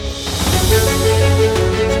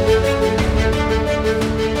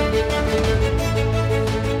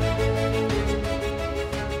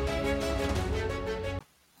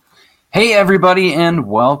Hey, everybody, and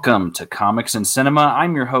welcome to Comics and Cinema.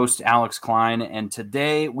 I'm your host, Alex Klein, and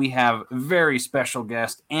today we have very special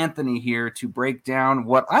guest, Anthony, here to break down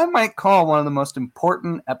what I might call one of the most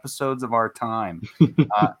important episodes of our time.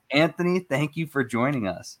 Anthony, thank you for joining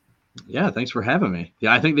us. Yeah, thanks for having me.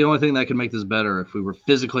 Yeah, I think the only thing that could make this better if we were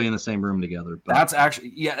physically in the same room together. But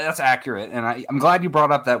that's accurate. And I'm glad you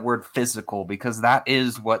brought up that word physical, because that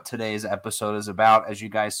is what today's episode is about. As you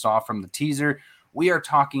guys saw from the teaser, we are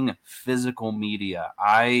talking physical media.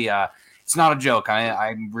 It's not a joke.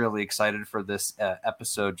 I'm really excited for this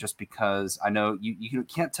episode just because I know you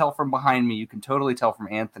can't tell from behind me. You can totally tell from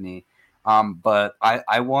Anthony. But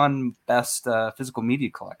I won best physical media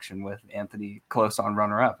collection with Anthony close on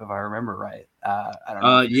runner-up, if I remember right. I don't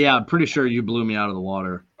know. Yeah, I'm pretty sure you blew me out of the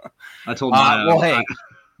water. I told hey,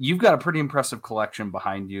 you've got a pretty impressive collection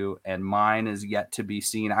behind you, and mine is yet to be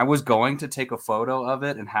seen. I was going to take a photo of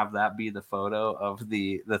it and have that be the photo of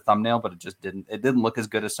the thumbnail, but it just didn't. It didn't look as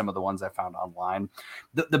good as some of the ones I found online.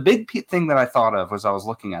 The big thing that I thought of as I was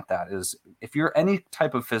looking at that is, if you're any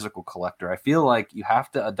type of physical collector, I feel like you have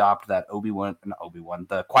to adopt that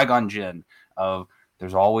the Qui-Gon Jinn of,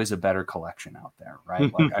 there's always a better collection out there,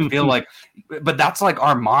 right? Like, I feel like, but that's like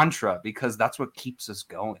our mantra, because that's what keeps us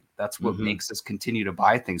going. That's what makes us continue to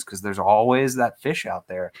buy things, because there's always that fish out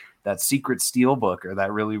there, that secret steelbook or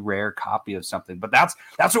that really rare copy of something. But that's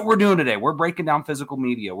what we're doing today. We're breaking down physical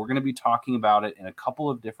media. We're going to be talking about it in a couple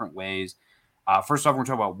of different ways. First off, we're going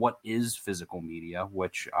to talk about what is physical media,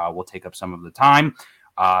 which will take up some of the time.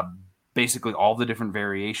 Basically all the different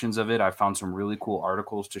variations of it. I found some really cool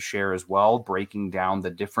articles to share as well, breaking down the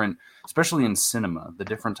different, especially in cinema, the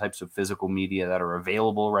different types of physical media that are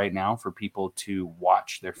available right now for people to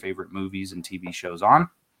watch their favorite movies and TV shows on.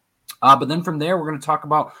 But then from there, we're going to talk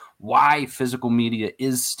about why physical media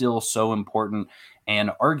is still so important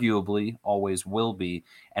and arguably always will be.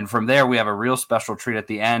 And from there, we have a real special treat at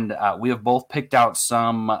the end. We have both picked out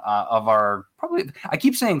some of our, probably, I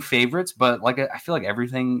keep saying favorites, but like I feel like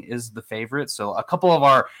everything is the favorite. So a couple of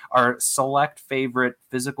our select favorite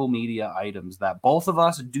physical media items that both of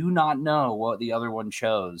us do not know what the other one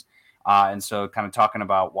chose. And so kind of talking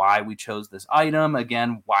about why we chose this item,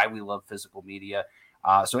 again, why we love physical media.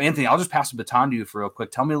 So Anthony, I'll just pass the baton to you for real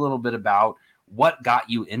quick. Tell me a little bit about what got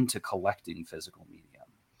you into collecting physical media.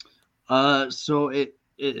 So to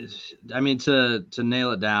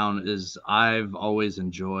nail it down is, I've always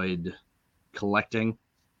enjoyed collecting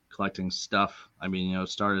stuff. I mean,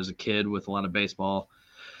 started as a kid with a lot of baseball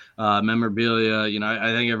memorabilia. I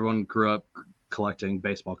think everyone grew up collecting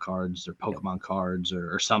baseball cards or Pokemon cards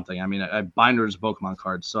or something. I mean, I binders of Pokemon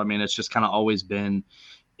cards. So, I mean, it's just kind of always been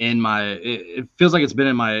it feels like it's been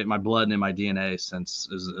in my blood and in my DNA since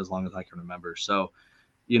as long as I can remember. So,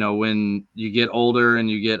 when you get older and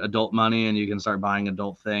you get adult money and you can start buying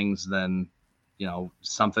adult things, then,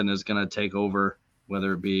 something is going to take over,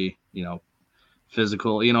 whether it be,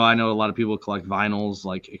 physical. I know a lot of people collect vinyls,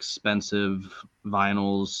 like expensive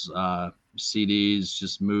vinyls, CDs,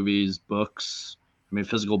 just movies, books. I mean,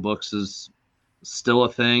 physical books is still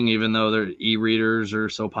a thing, even though their e-readers are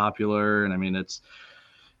so popular. And I mean,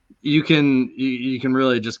 you can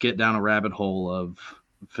really just get down a rabbit hole of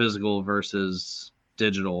physical versus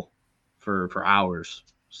digital for hours.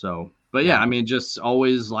 So, but yeah, I mean, just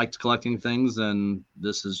always liked collecting things, and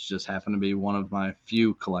this has just happened to be one of my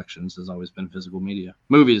few collections. Has always been physical media,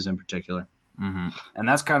 movies in particular. Mm-hmm. And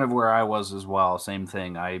that's kind of where I was as well. Same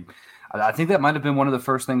thing. I think that might have been one of the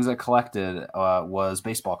first things I collected was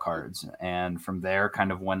baseball cards. And from there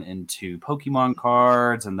kind of went into Pokemon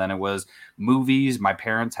cards, and then it was movies. My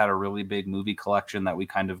parents had a really big movie collection that we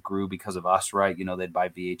kind of grew because of us, right? They'd buy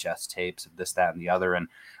VHS tapes of this, that, and the other. And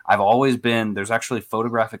I've always been, there's actually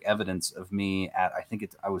photographic evidence of me at,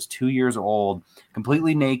 I was 2 years old,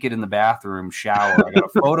 completely naked in the bathroom shower. I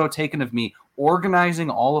got a photo taken of me organizing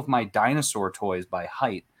all of my dinosaur toys by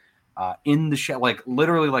height. In the shower, like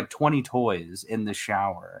literally like 20 toys in the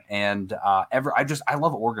shower. And I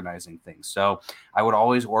love organizing things. So I would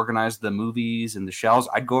always organize the movies and the shelves.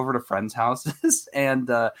 I'd go over to friends' houses and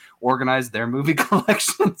organize their movie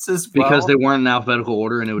collections as well. Because they weren't in alphabetical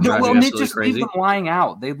order, and it would drive you absolutely crazy. Leave them lying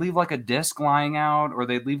out. They'd leave like a disc lying out, or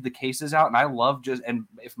they'd leave the cases out. And I love and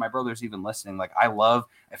if my brother's even listening, like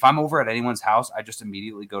if I'm over at anyone's house, I just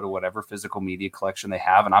immediately go to whatever physical media collection they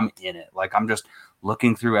have, and I'm in it. Like, I'm just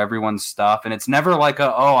looking through everyone's stuff, and it's never like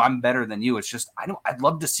I'm better than you. It's just, I'd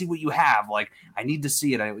love to see what you have. Like, I need to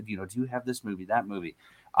see it. Do you have this movie, that movie?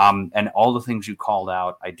 And all the things you called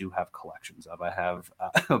out, I do have collections of. I have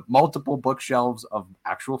multiple bookshelves of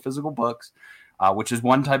actual physical books, which is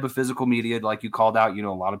one type of physical media, like you called out.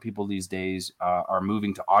 A lot of people these days are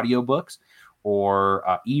moving to audiobooks,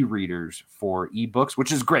 or e-readers for ebooks,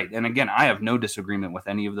 which is great. And again, I have no disagreement with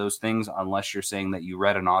any of those things unless you're saying that you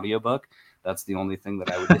read an audiobook. That's the only thing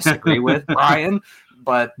that I would disagree with, Brian.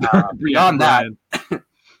 But beyond that,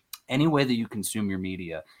 any way that you consume your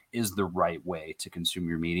media is the right way to consume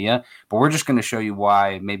your media. But we're just going to show you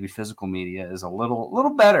why maybe physical media is a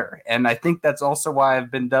little better. And I think that's also why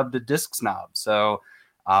I've been dubbed a disc snob. So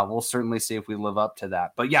we'll certainly see if we live up to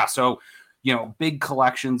that. But yeah, so big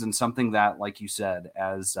collections and something that, like you said,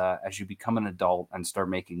 as you become an adult and start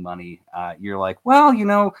making money, you're like, well,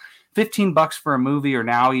 $15 for a movie, or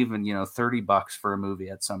now even $30 for a movie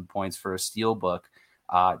at some points for a steel book.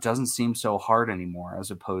 Doesn't seem so hard anymore, as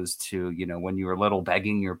opposed to, when you were little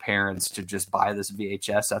begging your parents to just buy this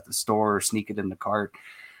VHS at the store or sneak it in the cart.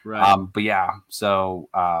 Right. But yeah, so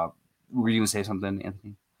were you going to say something,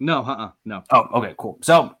 Anthony? No, no. Oh, okay, cool.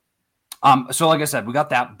 So like I said, we got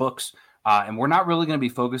that books. And we're not really going to be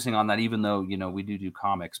focusing on that, even though, we do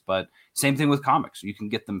comics. But same thing with comics. You can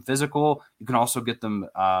get them physical. You can also get them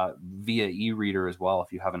via e-reader as well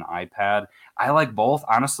if you have an iPad. I like both.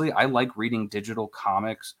 Honestly, I like reading digital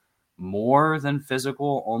comics more than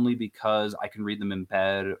physical, only because I can read them in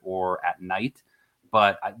bed or at night.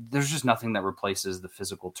 But there's just nothing that replaces the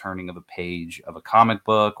physical turning of a page of a comic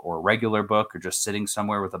book or a regular book, or just sitting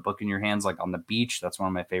somewhere with a book in your hands, like on the beach. That's one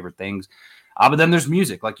of my favorite things. But then there's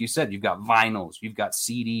music. Like you said, you've got vinyls, you've got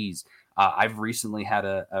CDs. I've recently had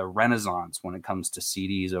a renaissance when it comes to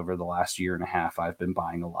CDs. Over the last year and a half, I've been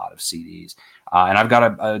buying a lot of CDs. And I've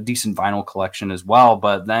got a decent vinyl collection as well.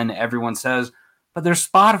 But then everyone says, but there's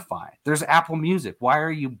Spotify, there's Apple Music. Why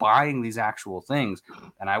are you buying these actual things?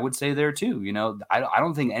 And I would say there too, I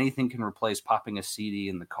don't think anything can replace popping a CD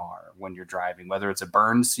in the car when you're driving, whether it's a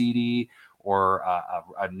burned CD or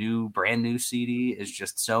a brand new CD is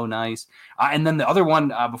just so nice. And then the other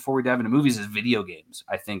one, before we dive into movies, is video games,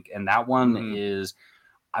 I think. And that one is,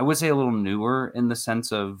 I would say, a little newer in the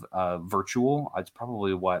sense of virtual. It's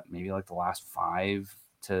probably maybe like the last 5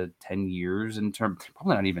 to 10 years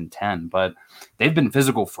probably not even 10, but they've been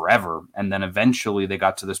physical forever. And then eventually they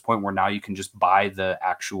got to this point where now you can just buy the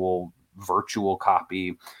actual virtual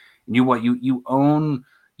copy. And you own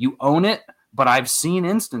it. But I've seen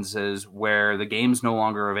instances where the game's no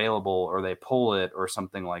longer available, or they pull it or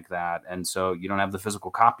something like that. And so you don't have the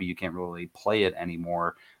physical copy. You can't really play it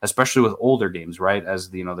anymore, especially with older games, right? As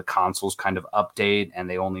the consoles kind of update and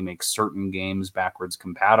they only make certain games backwards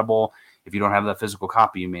compatible. If you don't have the physical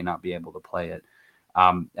copy, you may not be able to play it.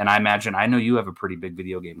 And I know you have a pretty big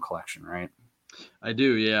video game collection, right? I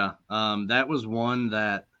do, yeah. That was one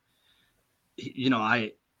that,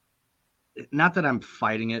 not that I'm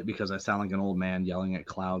fighting it because I sound like an old man yelling at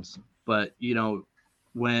clouds, but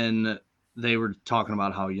when they were talking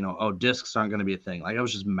about how, discs aren't going to be a thing, like I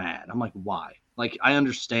was just mad. I'm like, why? Like, I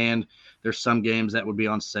understand there's some games that would be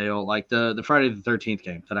on sale, like the Friday the 13th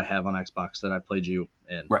game that I have on Xbox that I played you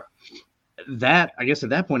in. Right. That, I guess at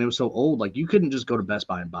that point it was so old, like you couldn't just go to Best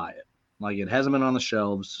Buy and buy it. Like, it hasn't been on the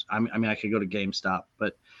shelves. I mean, I could go to GameStop,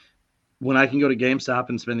 but when I can go to GameStop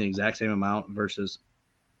and spend the exact same amount versus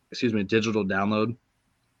digital download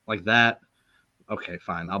like that, okay,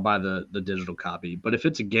 fine, I'll buy the digital copy. But if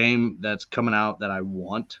it's a game that's coming out that I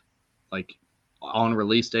want, like on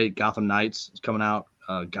release date, Gotham Knights is coming out,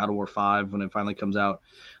 God of War 5 when it finally comes out,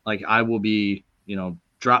 like I will be,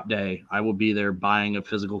 drop day, I will be there buying a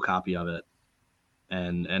physical copy of it.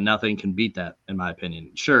 And nothing can beat that, in my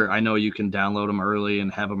opinion. Sure, I know you can download them early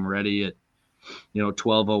and have them ready at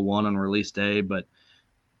 12:01 on release day, but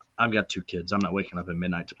I've got 2 kids. I'm not waking up at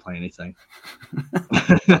midnight to play anything.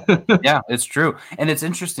 Yeah, it's true. And it's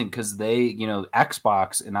interesting because they,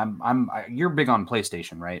 Xbox, and you're big on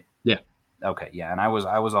PlayStation, right? Yeah. Okay. Yeah. And I was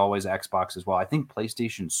always Xbox as well. I think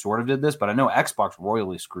PlayStation sort of did this, but I know Xbox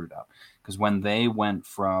royally screwed up because when they went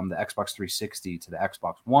from the Xbox 360 to the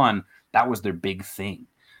Xbox One, that was their big thing,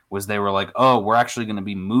 was they were like, oh, we're actually going to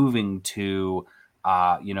be moving to,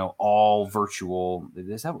 all virtual.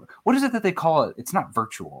 What is it that they call it? It's not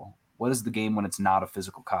virtual. What is the game when it's not a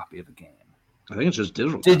physical copy of a game? I think it's just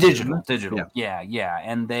digital. Digital. Yeah.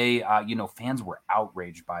 And they, fans were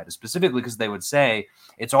outraged by it, specifically because they would say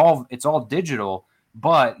it's all digital,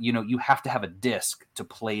 but you have to have a disc to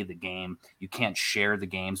play the game. You can't share the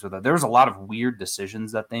games with it. There was a lot of weird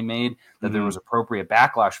decisions that they made that there was appropriate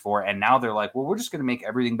backlash for, and now they're like, well, we're just going to make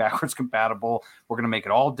everything backwards compatible. We're going to make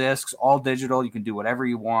it all discs, all digital. You can do whatever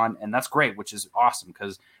you want, and that's great, which is awesome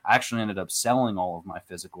because I actually ended up selling all of my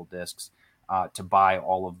physical discs to buy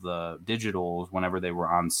all of the digitals whenever they were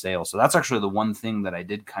on sale. So that's actually the one thing that I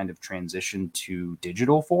did kind of transition to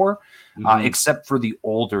digital for, except for the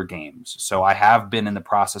older games. So I have been in the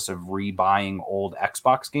process of rebuying old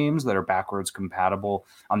Xbox games that are backwards compatible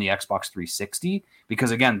on the Xbox 360,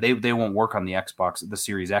 because again, they won't work on the Xbox, the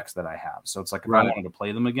Series X that I have. So it's like, if I wanted to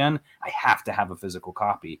play them again, I have to have a physical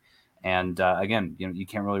copy. And again, you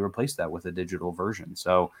can't really replace that with a digital version.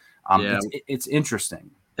 So it's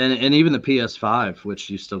interesting. And even the PS5, which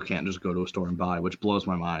you still can't just go to a store and buy, which blows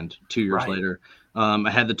my mind. 2 years later, I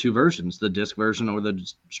had the two versions, the disc version or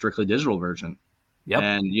the strictly digital version. Yep.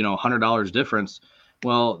 And, $100 difference.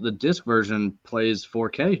 Well, the disc version plays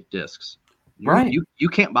 4K discs. You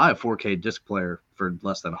can't buy a 4K disc player for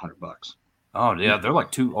less than $100. Oh yeah, they're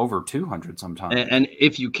like over 200 sometimes. And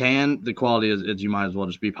if you can, the quality is you might as well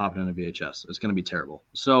just be popping in a VHS. It's going to be terrible.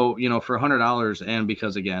 So for $100, and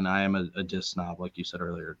because again I am a disc snob, like you said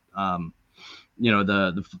earlier,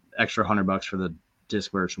 the extra $100 for the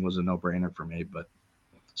disc version was a no brainer for me. But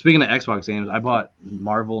speaking of Xbox games, I bought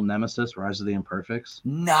Marvel Nemesis: Rise of the Imperfects.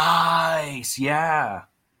 Nice, yeah.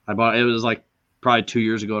 It was like probably 2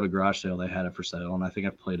 years ago at a garage sale. They had it for sale, and I think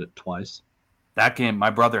I've played it twice. That game, my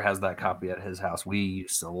brother has that copy at his house. We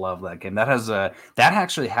used to love that game. That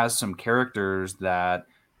actually has some characters that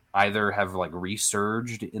either have like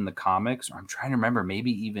resurged in the comics, or I'm trying to remember, maybe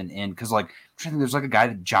even because like there's like a guy,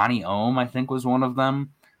 Johnny Ohm, I think was one of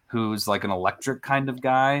them, who's like an electric kind of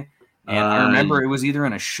guy. And I remember it was either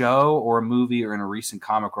in a show or a movie or in a recent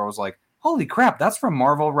comic where I was like, holy crap, that's from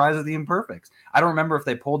Marvel Rise of the Imperfects. I don't remember if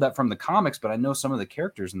they pulled that from the comics, but I know some of the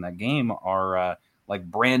characters in that game are like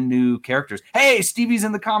brand new characters. Hey, Stevie's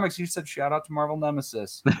in the comics. You said shout out to Marvel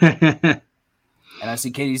Nemesis. And I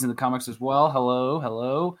see Katie's in the comics as well.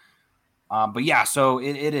 Hello. But yeah, so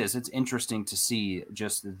it's interesting to see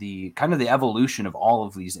just the kind of the evolution of all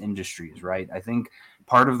of these industries, right? I think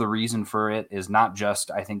part of the reason for it is not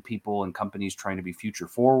just, I think, people and companies trying to be future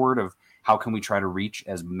forward of how can we try to reach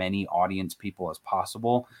as many audience people as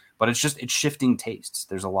possible, but it's shifting tastes.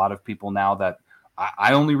 There's a lot of people now that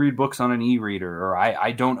I only read books on an e-reader, or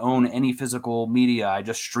I don't own any physical media. I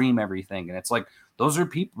just stream everything. And it's like, those are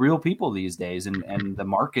real people these days. And the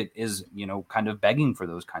market is, kind of begging for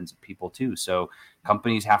those kinds of people too. So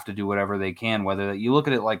companies have to do whatever they can, whether you look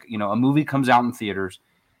at it like, a movie comes out in theaters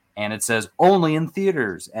and it says only in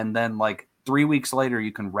theaters. And then like 3 weeks later,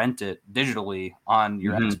 you can rent it digitally on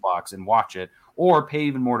your Xbox and watch it, or pay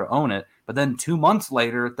even more to own it. But then 2 months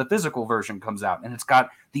later, the physical version comes out and it's got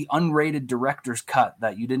the unrated director's cut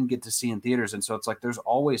that you didn't get to see in theaters. And so it's like, there's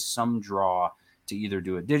always some draw to either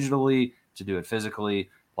do it digitally, to do it physically.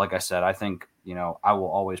 Like I said, I think, I will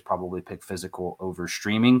always probably pick physical over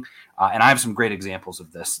streaming. And I have some great examples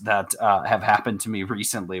of this that have happened to me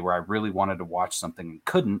recently where I really wanted to watch something and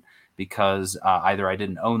couldn't because either I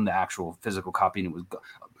didn't own the actual physical copy and it was,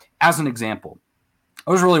 as an example,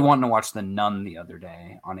 I was really wanting to watch The Nun the other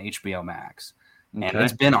day on HBO Max. Okay. And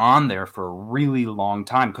it's been on there for a really long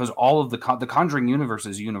time because all of the Conjuring universe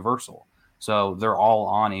is Universal. So they're all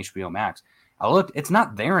on HBO Max. I looked, it's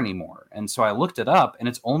not there anymore. And so I looked it up and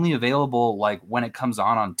it's only available like when it comes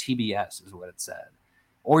on TBS is what it said.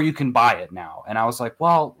 Or you can buy it now. And I was like,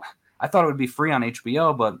 well, I thought it would be free on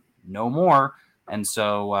HBO, but no more. And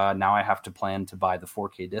so now I have to plan to buy the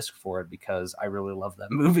 4K disc for it because I really love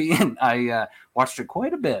that movie. And I watched it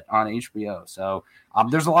quite a bit on HBO. So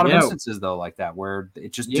there's a lot of instances, though, like that where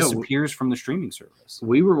it just disappears from the streaming service.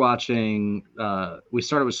 We were watching, we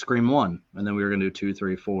started with Scream 1, and then we were going to do 2,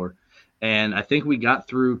 3, 4. And I think we got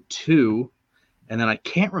through 2. And then I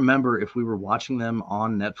can't remember if we were watching them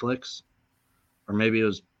on Netflix or maybe it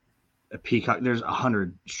was a Peacock. There's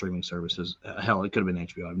 100 streaming services. Hell, it could have been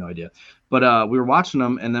HBO. I have no idea. But we were watching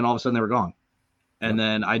them, and then all of a sudden they were gone. And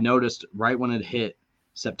then I noticed right when it hit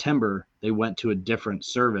September, they went to a different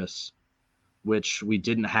service, which we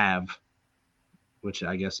didn't have, which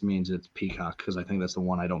I guess means it's Peacock because I think that's the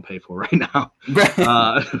one I don't pay for right now.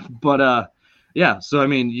 Yeah. So, I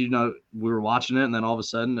mean, we were watching it, and then all of a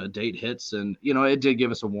sudden a date hits, and, it did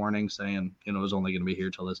give us a warning saying, it was only going to be here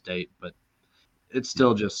till this date, but it's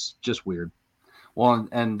still just weird. Well,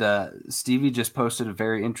 and Stevie just posted a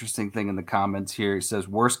very interesting thing in the comments here. He says,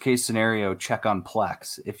 worst case scenario, check on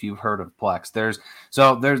Plex, if you've heard of Plex.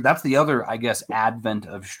 That's the other, I guess, advent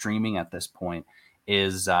of streaming at this point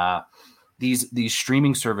is these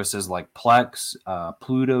streaming services like Plex,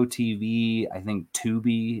 Pluto TV, I think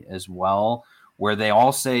Tubi as well, where they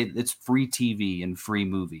all say it's free TV and free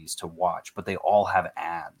movies to watch, but they all have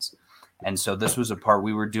ads. And so this was a part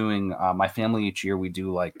we were doing. My family each year, we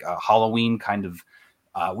do like Halloween kind of.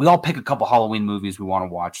 We all pick a couple Halloween movies we want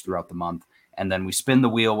to watch throughout the month. and then we spin the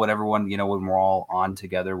wheel. Whatever one, when we're all on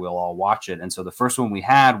together, we'll all watch it. And so the first one we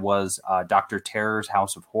had was Dr. Terror's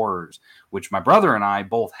House of Horrors, which my brother and I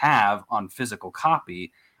both have on physical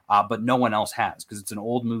copy. But no one else has, because it's an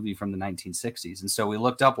old movie from the 1960s. And so we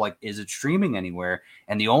looked up, like, is it streaming anywhere?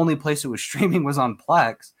 And the only place it was streaming was on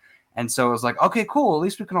Plex. And so I was like, okay, cool. At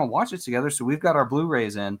least we can all watch it together. So we've got our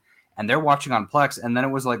Blu-rays in, and they're watching on Plex. And then it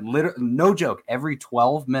was like, no joke, every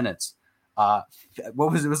 12 minutes, it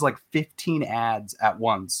was like 15 ads at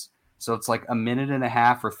once. So it's like a minute and a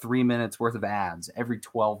half or 3 minutes worth of ads every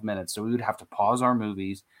 12 minutes. So we would have to pause our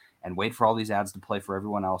movies and wait for all these ads to play for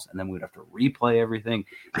everyone else, and then we'd have to replay everything.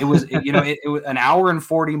 It was, it was an hour and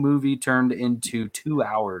 40 movie turned into 2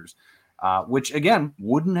 hours, which again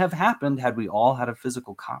wouldn't have happened had we all had a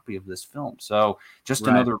physical copy of this film. So just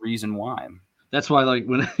another reason why. That's why, like,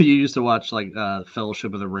 when you used to watch like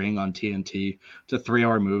Fellowship of the Ring on TNT, it's a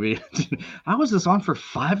 3-hour movie. How was this on for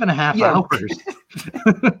 5.5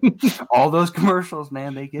 hours? All those commercials,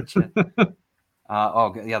 man, they get you.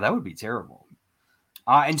 That would be terrible.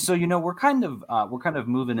 And so, we're kind of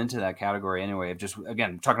moving into that category anyway, of just,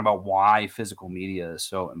 again, talking about why physical media is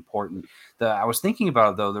so important. I was thinking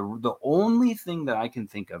about, though, the only thing that I can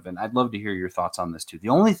think of, and I'd love to hear your thoughts on this too. The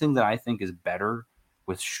only thing that I think is better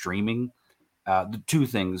with streaming, the two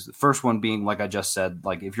things. The first one being, like I just said,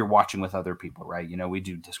 like if you're watching with other people, right? We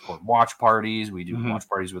do Discord watch parties. We do watch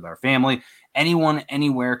parties with our family. Anyone,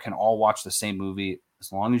 anywhere can all watch the same movie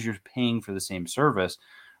as long as you're paying for the same service.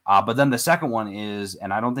 But then the second one is,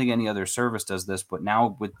 and I don't think any other service does this, but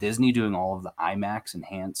now with Disney doing all of the IMAX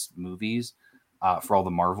enhanced movies for all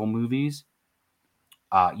the Marvel movies,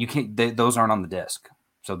 you can't. Those aren't on the disc.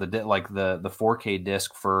 So the 4K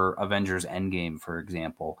disc for Avengers Endgame, for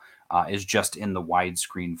example, is just in the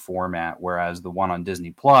widescreen format, whereas the one on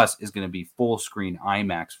Disney Plus is going to be full screen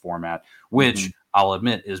IMAX format, which I'll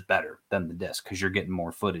admit is better than the disc because you're getting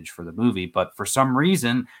more footage for the movie. But for some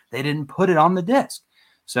reason, they didn't put it on the disc.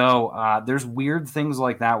 So there's weird things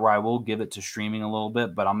like that where I will give it to streaming a little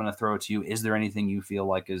bit, but I'm going to throw it to you. Is there anything you feel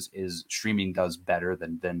like is streaming does better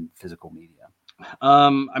than physical media?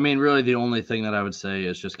 I mean, really the only thing that I would say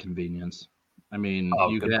is just convenience. I mean,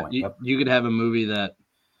 you could have a movie that,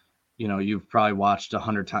 you've probably watched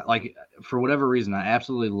 100 times. Like, for whatever reason, I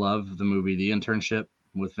absolutely love the movie The Internship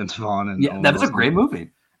with Vince Vaughn. And that is a great movie.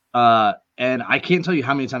 And I can't tell you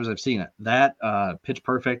how many times I've seen it. That Pitch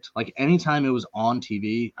Perfect, like anytime it was on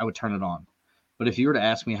TV, I would turn it on. But if you were to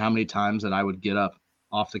ask me how many times that I would get up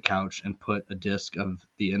off the couch and put a disc of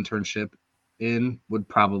The Internship in, would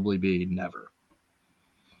probably be never.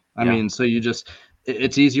 I mean, so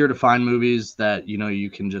it's easier to find movies that, you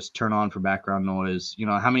can just turn on for background noise.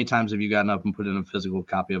 How many times have you gotten up and put in a physical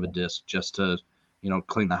copy of a disc just to,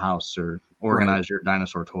 clean the house or organize your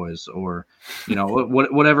dinosaur toys or,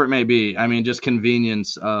 whatever it may be. I mean, just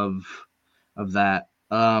convenience of that.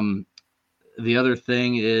 The other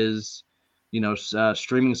thing is,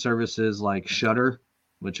 streaming services like Shudder,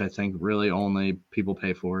 which I think really only people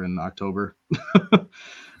pay for in October.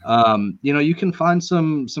 You can find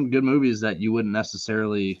some good movies that you wouldn't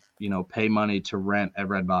necessarily, pay money to rent at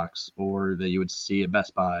Redbox, or that you would see at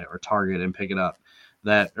Best Buy or Target and pick it up,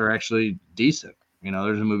 that are actually decent.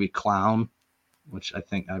 There's a movie Clown, which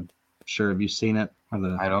I'm sure, have you seen it?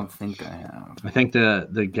 I don't think I have. I think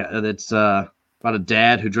it's about a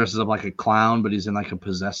dad who dresses up like a clown, but he's in like a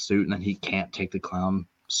possessed suit, and then he can't take the clown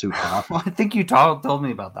suit off. Well, I think you told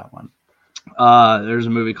me about that one. There's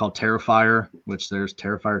a movie called Terrifier, which there's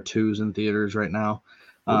Terrifier 2s in theaters right now.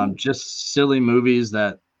 Just silly movies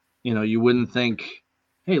that, you wouldn't think,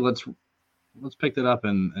 hey, let's pick that up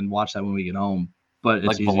and watch that when we get home. But it's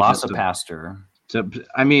like easy Velocipaster.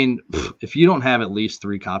 I mean, if you don't have at least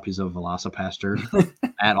 3 copies of Velocipaster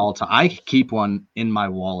at all time, I keep one in my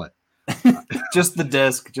wallet. Just the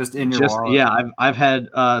disc, just in your wallet. Yeah, I've had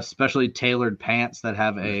specially tailored pants that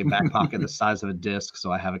have a back pocket the size of a disc,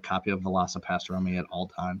 so I have a copy of Velocipaster on me at all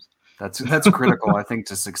times. That's critical, I think,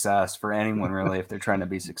 to success for anyone, really, if they're trying to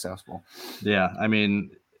be successful. Yeah, I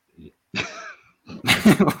mean,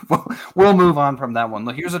 we'll move on from that one.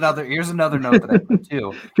 Look, here's another note that I put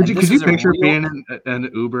too. Could you picture being in an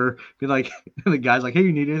Uber, be like, the guy's like, hey,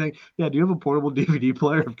 you need anything? Yeah, do you have a portable DVD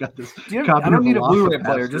player? I've got this. I don't need a Blu-ray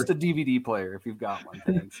player, just a DVD player if you've got one.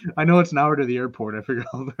 Thanks. I know it's an hour to the airport. I figure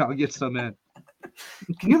I'll get some in.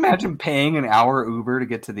 Can you imagine paying an hour Uber to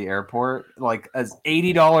get to the airport, like as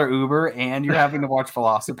 $80 Uber, and you're having to watch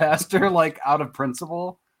Velocipaster, like out of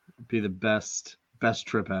principle? It'd be the best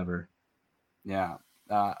trip ever. Yeah.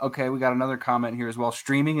 Okay, we got another comment here as well.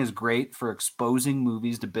 Streaming is great for exposing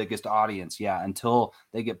movies to biggest audience. Yeah, until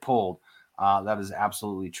they get pulled. That is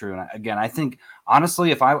absolutely true. And again, I think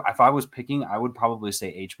honestly, if I was picking, I would probably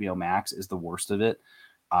say HBO Max is the worst of it.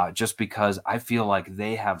 Just because I feel like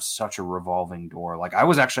they have such a revolving door. Like I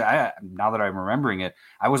was actually, now that I'm remembering it,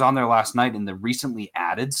 I was on there last night in the recently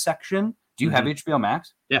added section. Do you have HBO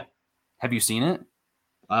Max? Yeah. Have you seen it?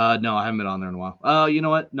 No, I haven't been on there in a while. You know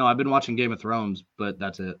what? No, I've been watching Game of Thrones, but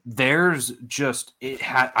that's it. There's just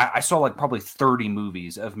I saw like probably 30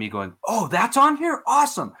 movies of me going, oh, that's on here,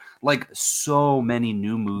 awesome. Like so many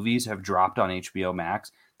new movies have dropped on HBO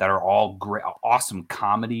Max that are all great, awesome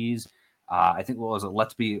comedies. I think what was it?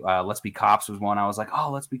 Let's Be Cops was one. I was like,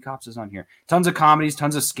 oh, Let's Be Cops is on here. Tons of comedies,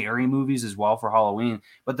 tons of scary movies as well for Halloween.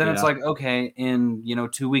 But then it's like, okay, in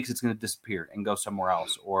 2 weeks it's going to disappear and go somewhere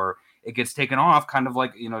else, or it gets taken off, kind of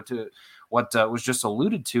like to what was just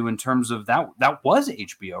alluded to in terms of that was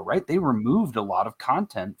HBO, right? They removed a lot of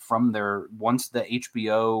content from their once the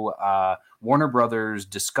HBO Warner Brothers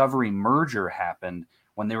Discovery merger happened.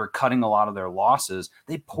 When they were cutting a lot of their losses,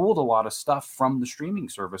 they pulled a lot of stuff from the streaming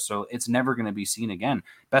service. So it's never going to be seen again.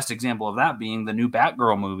 Best example of that being the new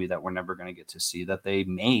Batgirl movie that we're never going to get to see, that they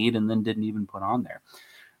made and then didn't even put on there.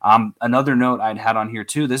 Another note I'd had on here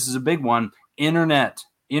too, this is a big one, internet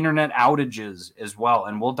outages as well.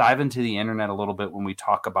 And we'll dive into the internet a little bit when we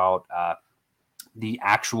talk about the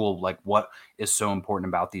actual, like what is so important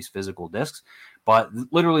about these physical discs. But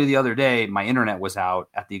literally the other day, my internet was out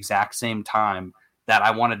at the exact same time that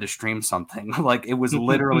I wanted to stream something. Like it was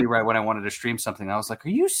literally right when I wanted to stream something. I was like, are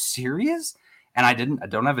you serious? And I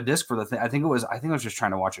don't have a disc for the thing. I think I was just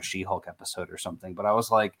trying to watch a She-Hulk episode or something, but I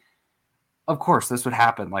was like, of course this would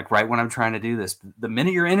happen. Like right when I'm trying to do this, the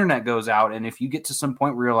minute your internet goes out. And if you get to some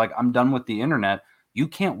point where you're like, I'm done with the internet, you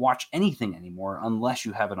can't watch anything anymore unless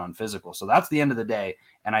you have it on physical. So that's the end of the day.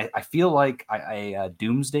 And I feel like a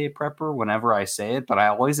doomsday prepper whenever I say it, but I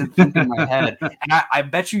always think in my head, and I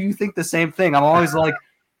bet you think the same thing. I'm always like,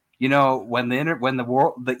 when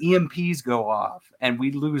the EMPs go off and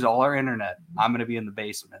we lose all our internet, I'm going to be in the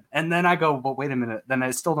basement. And then I go, but wait a minute, then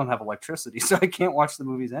I still don't have electricity, so I can't watch the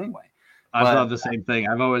movies anyway. I've thought the same thing.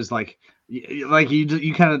 I've always like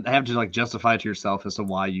you kind of have to like justify to yourself as to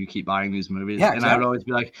why you keep buying these movies. Yeah, exactly. And I would always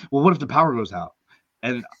be like, well, what if the power goes out?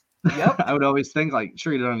 And I would always think like,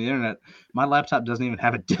 sure, you don't have the internet. My laptop doesn't even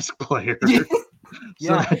have a disc player.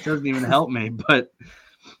 So that doesn't even help me. But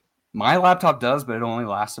my laptop does, but it only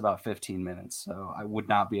lasts about 15 minutes. So I would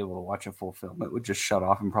not be able to watch a full film. It would just shut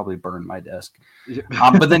off and probably burn my disc.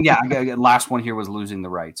 But then, last one here was losing the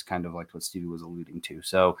rights, kind of like what Stevie was alluding to.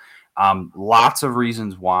 So lots of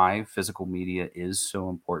reasons why physical media is so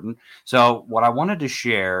important. So what I wanted to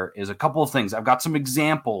share is a couple of things. I've got some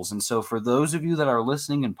examples. And so for those of you that are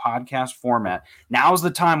listening in podcast format, now's the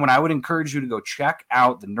time when I would encourage you to go check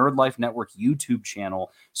out the Nerd Life Network YouTube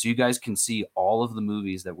channel so you guys can see all of the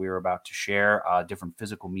movies that we're about to share, different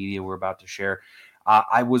physical media we're about to share.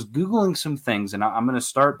 I was Googling some things, and I'm going to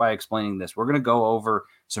start by explaining this. We're going to go over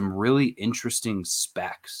some really interesting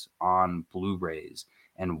specs on Blu-rays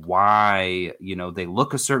and why, they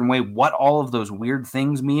look a certain way, what all of those weird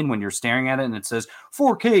things mean when you're staring at it and it says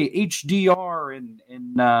 4K HDR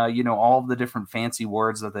and all of the different fancy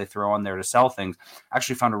words that they throw on there to sell things. I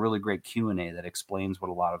actually found a really great Q&A that explains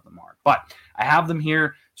what a lot of them are. But I have them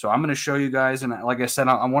here, so I'm going to show you guys. And like I said,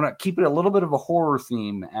 I want to keep it a little bit of a horror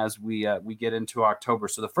theme as we get into October.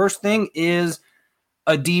 So the first thing is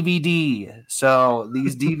a DVD. So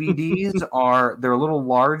these DVDs they're a little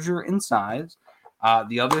larger in size.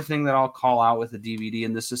 The other thing that I'll call out with a DVD,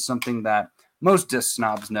 and this is something that most disc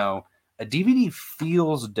snobs know, a DVD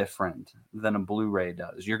feels different than a Blu-ray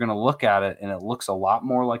does. You're going to look at it, and it looks a lot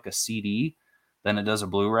more like a CD than it does a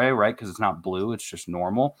Blu-ray, right? Because it's not blue, it's just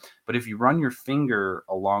normal. But if you run your finger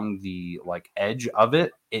along the edge of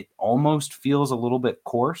it, it almost feels a little bit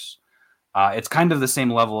coarse. It's kind of the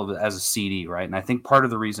same level as a CD, right? And I think part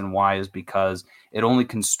of the reason why is because it only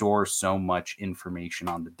can store so much information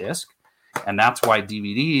on the disc. And that's why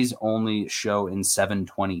DVDs only show in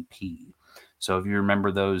 720p. So if you remember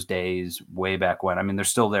those days way back when, I mean, they're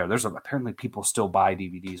still there. Apparently people still buy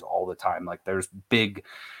DVDs all the time. Like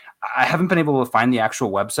I haven't been able to find the actual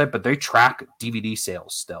website, but they track DVD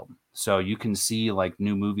sales still. So you can see like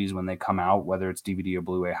new movies when they come out, whether it's DVD or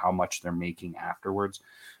Blu-ray, how much they're making afterwards.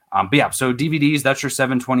 But yeah, so DVDs, that's your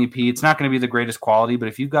 720p. It's not going to be the greatest quality, but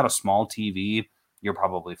if you've got a small TV, you're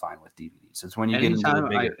probably fine with DVDs. It's when you get into the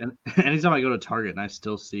bigger. Anytime I go to Target and I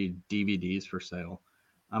still see DVDs for sale,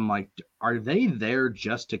 I'm like, are they there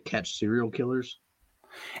just to catch serial killers?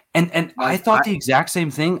 And I thought the exact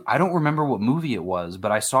same thing. I don't remember what movie it was,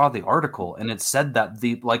 but I saw the article and it said that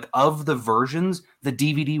of the versions, the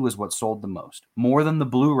DVD was what sold the most, more than the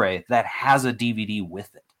Blu-ray that has a DVD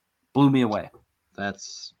with it. Blew me away.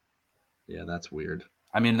 That's weird.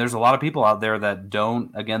 I mean, there's a lot of people out there that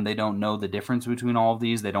they don't know the difference between all of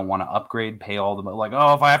these. They don't want to upgrade, pay all the, like,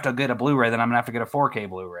 oh, if I have to get a Blu-ray, then I'm gonna have to get a 4K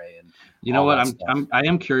Blu-ray. And you know what? I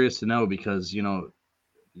am curious to know, because, you know,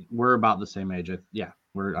 we're about the same age. I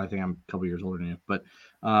think I'm a couple years older than you, but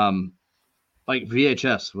like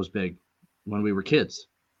VHS was big when we were kids,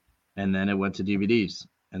 and then it went to DVDs,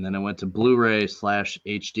 and then it went to Blu-ray /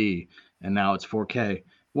 HD, and now it's 4K.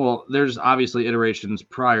 Well, there's obviously iterations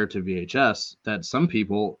prior to VHS that some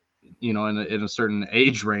people, you know, in a certain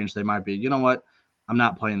age range, they might be, you know what, I'm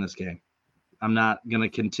not playing this game. I'm not going to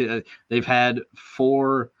continue. They've had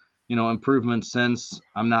 4, you know, improvements since.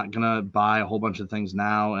 I'm not going to buy a whole bunch of things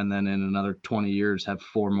now, and then in another 20 years have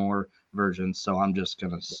 4 more versions. So I'm just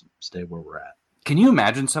going to stay where we're at. Can you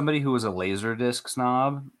imagine somebody who was a Laserdisc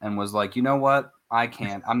snob and was like, you know what,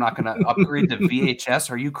 I'm not going to upgrade to VHS.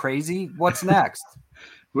 Are you crazy? What's next?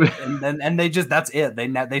 and they just, that's it.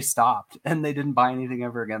 They stopped and they didn't buy anything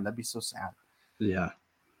ever again. That'd be so sad. Yeah.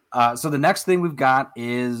 So the next thing we've got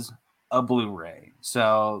is a Blu-ray.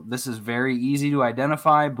 So this is very easy to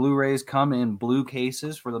identify. Blu-rays come in blue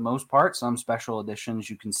cases for the most part. Some special editions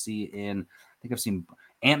you can see in, I think I've seen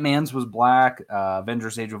Ant-Man's was black,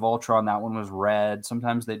 Avengers Age of Ultron, that one was red.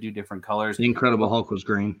 Sometimes they do different colors. The Incredible Hulk was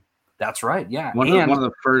green. That's right, yeah. One of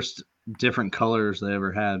the first different colors they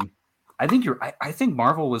ever had. I think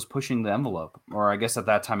Marvel was pushing the envelope, or I guess at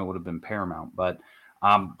that time it would have been Paramount. But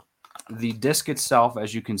the disc itself,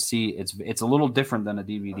 as you can see, it's a little different than a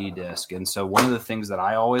DVD disc. And so one of the things that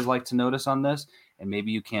I always like to notice on this, and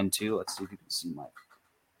maybe you can too. Let's see if you can see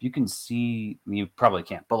you can see, you probably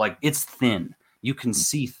can't, but like it's thin. You can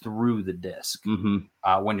see through the disc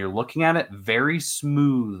when you're looking at it. Very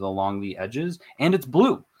smooth along the edges, and it's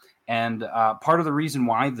blue. And part of the reason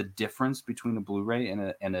why the difference between a Blu-ray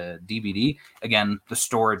and a DVD, again, the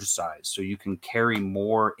storage size. So you can carry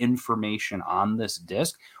more information on this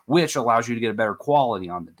disc, which allows you to get a better quality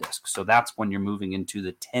on the disc. So that's when you're moving into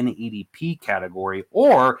the 1080p category,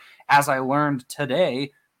 or as I learned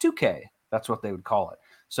today, 2K. That's what they would call it.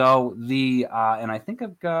 So and I think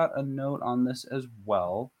I've got a note on this as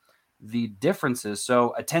well. The differences.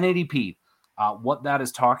 So a 1080p. What that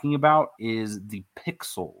is talking about is the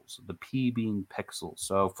pixels, the P being pixels.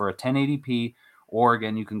 So for a 1080p, or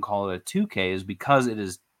again, you can call it a 2K, is because it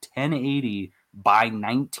is 1080 by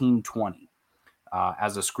 1920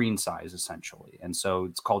 as a screen size, essentially. And so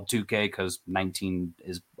it's called 2K because 19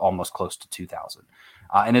 is almost close to 2000.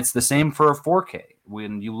 And it's the same for a 4K.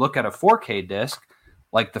 When you look at a 4K disc,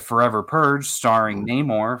 like the Forever Purge starring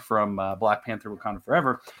Namor from Black Panther Wakanda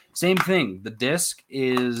Forever, same thing. The disc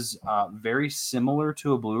is very similar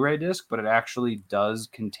to a Blu-ray disc, but it actually does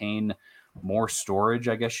contain more storage,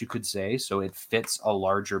 I guess you could say. So it fits a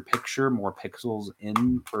larger picture, more pixels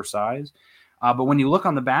in per size. But when you look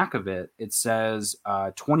on the back of it, it says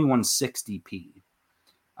 2160p,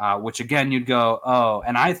 which again, you'd go, oh,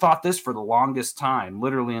 and I thought this for the longest time,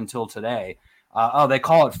 literally until today. They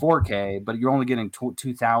call it 4K, but you're only getting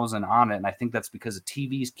 2000 on it. And I think that's because the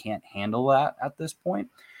TVs can't handle that at this point.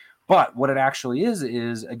 But what it actually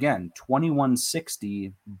is again,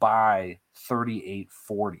 2160 by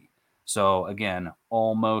 3840. So again,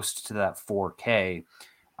 almost to that 4K.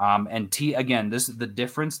 Again, this is the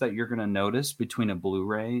difference that you're going to notice between a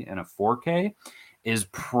Blu-ray and a 4K is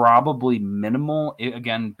probably minimal,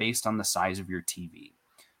 again, based on the size of your TV.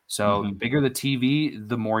 So the bigger the TV,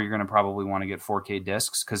 the more you're going to probably want to get 4K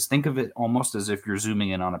discs, because think of it almost as if you're zooming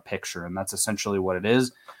in on a picture, and that's essentially what it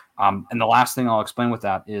is. And the last thing I'll explain with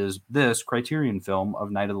that is this Criterion film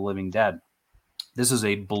of Night of the Living Dead. This is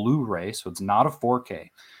a Blu-ray, so it's not a 4K.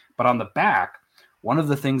 But on the back, one of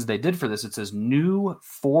the things they did for this, it says new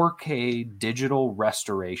 4K digital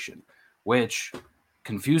restoration, which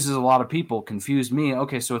confuses a lot of people, confused me.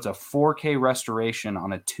 Okay, so it's a 4K restoration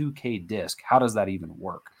on a 2K disc. How does that even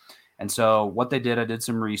work? And so what they did, I did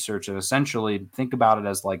some research, and essentially think about it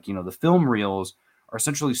as like, the film reels are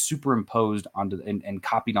essentially superimposed onto and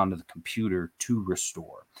copied onto the computer to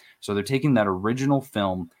restore. So they're taking that original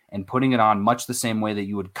film and putting it on much the same way that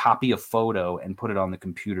you would copy a photo and put it on the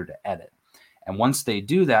computer to edit. And once they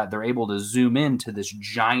do that, they're able to zoom into this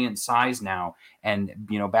giant size now. And,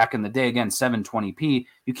 back in the day, again, 720p,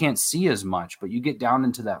 you can't see as much, but you get down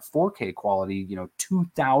into that 4K quality,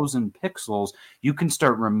 2000 pixels, you can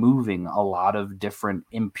start removing a lot of different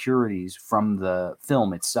impurities from the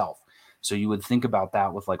film itself. So you would think about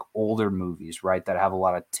that with like older movies, right, that have a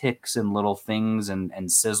lot of ticks and little things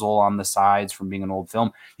and sizzle on the sides from being an old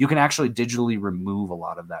film. You can actually digitally remove a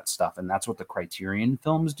lot of that stuff. And that's what the Criterion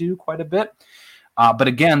films do quite a bit. But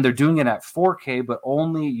again, they're doing it at 4K, but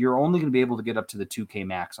you're only going to be able to get up to the 2K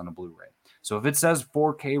max on a Blu-ray. So if it says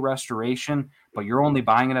 4K restoration, but you're only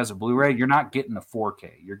buying it as a Blu-ray, you're not getting a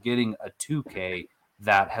 4K. You're getting a 2K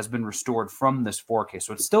that has been restored from this 4K.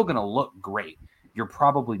 So it's still going to look great. You're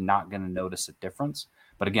probably not going to notice a difference.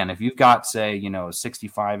 But again, if you've got, say, a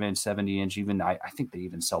 65-inch, 70-inch, even I think they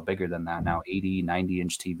even sell bigger than that now, 80,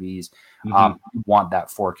 90-inch TVs, you want that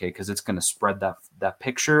 4K because it's going to spread that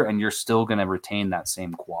picture and you're still going to retain that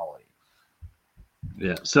same quality.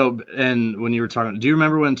 Yeah. So, and when you were talking, do you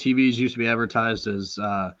remember when TVs used to be advertised as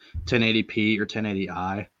 1080p or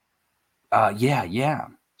 1080i? Yeah.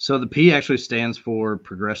 So the P actually stands for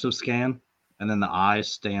progressive scan, and then the I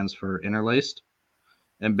stands for interlaced.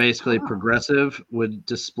 And basically, progressive would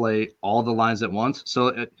display all the lines at once.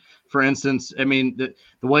 So, for instance, I mean,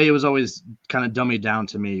 the way it was always kind of dummied down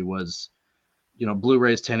to me was,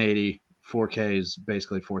 Blu-ray's 1080, 4K is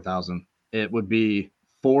basically 4,000. It would be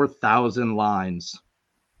 4,000 lines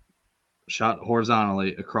shot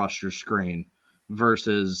horizontally across your screen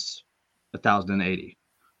versus 1,080.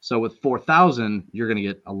 So with 4,000, you're going to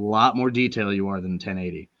get a lot more detail you are than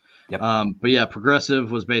 1080. Yep. But yeah,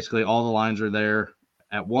 progressive was basically all the lines are there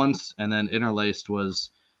at once, and then interlaced was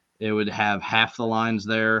it would have half the lines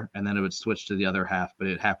there, and then it would switch to the other half, but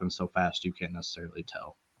it happens so fast you can't necessarily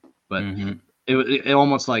tell. But it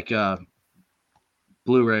almost like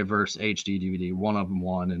Blu-ray versus HD DVD, one of them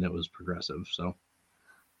won, and it was progressive. So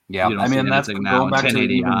yeah, I mean, that's going back to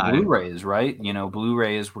even Blu-rays, right?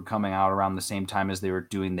 Blu-rays were coming out around the same time as they were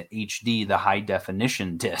doing the HD, the high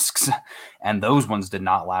definition discs, and those ones did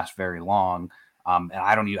not last very long. And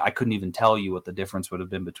I couldn't even tell you what the difference would have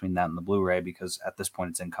been between that and the Blu-ray because at this point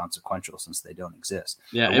it's inconsequential since they don't exist.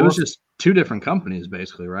 Yeah, it was just two different companies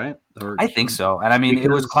basically, right? I think so. And I mean, it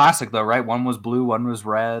was classic though, right? One was blue, one was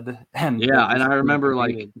red. And yeah, and I remember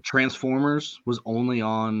like Transformers was only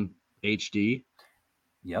on HD.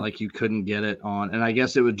 Yeah, like you couldn't get it on, and I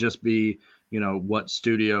guess it would just be, what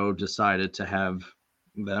studio decided to have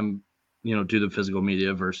them, do the physical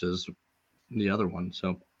media versus the other one.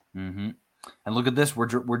 So. And look at this. We're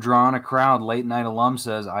drawing a crowd. Late Night Alum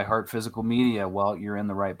says, I heart physical media. Well, you're in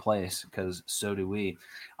the right place because so do we.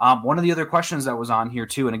 One of the other questions that was on here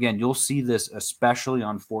too, and again, you'll see this especially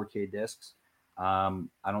on 4K discs. I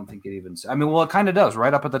don't think it even – it kind of does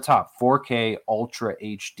right up at the top. 4K Ultra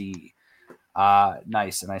HD.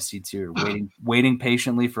 Nice. And I see too, waiting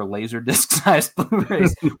patiently for Laserdisc sized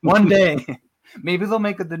Blu-rays. One day, maybe they'll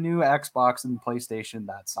make the new Xbox and PlayStation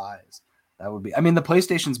that size. That would be. The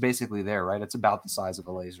PlayStation's basically there, right? It's about the size of a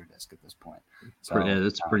Laserdisc at this point. So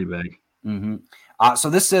it's pretty big. So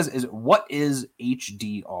this says what is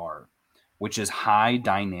HDR, which is high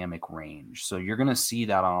dynamic range. So you're going to see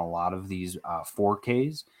that on a lot of these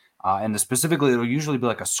 4Ks, and specifically it'll usually be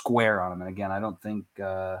like a square on them. And again, I don't think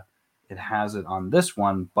it has it on this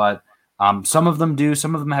one, but some of them do.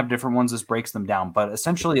 Some of them have different ones. This breaks them down, but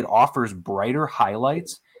essentially it offers brighter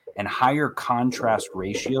highlights and higher contrast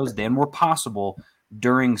ratios than were possible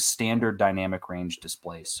during standard dynamic range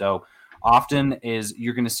displays. So often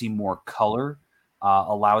you're going to see more color,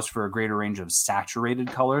 allows for a greater range of saturated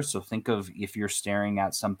colors. So think of if you're staring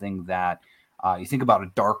at something that you think about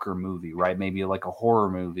a darker movie, right? Maybe like a horror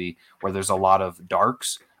movie where there's a lot of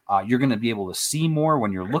darks. You're going to be able to see more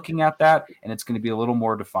when you're looking at that, and it's going to be a little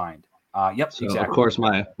more defined. Yep, so exactly. Of course,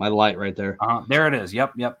 my light right there. There it is.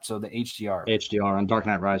 Yep. So the HDR on Dark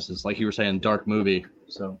Knight Rises, like you were saying, dark movie.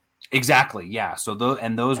 So exactly, yeah. So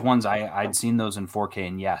those ones I'd seen those in 4K,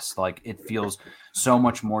 and yes, like it feels so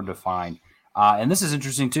much more defined. And this is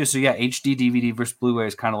interesting too. So yeah, HD DVD versus Blu-ray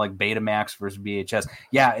is kind of like Betamax versus VHS.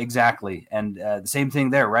 Yeah, exactly. And the same thing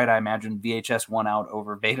there, right? I imagine VHS won out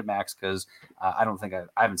over Betamax because I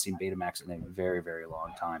haven't seen Betamax in a very, very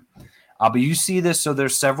long time. But you see this, so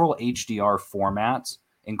there's several HDR formats,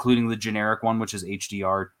 including the generic one, which is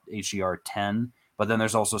HDR10. But then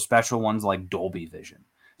there's also special ones like Dolby Vision.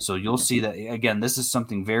 So you'll see that, again, this is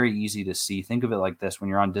something very easy to see. Think of it like this.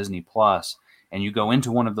 When you're on Disney Plus and you go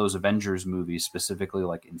into one of those Avengers movies, specifically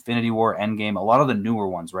like Infinity War, Endgame, a lot of the newer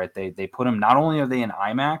ones, right? They put them, not only are they in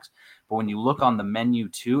IMAX, but when you look on the menu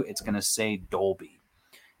too, it's going to say Dolby.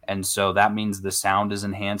 And so that means the sound is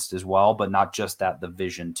enhanced as well, but not just that, the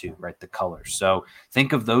vision too, right? The colors. So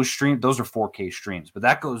think of those streams. Those are 4K streams, but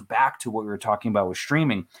that goes back to what we were talking about with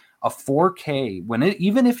streaming. A 4K,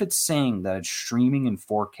 even if it's saying that it's streaming in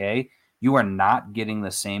 4K, you are not getting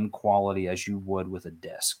the same quality as you would with a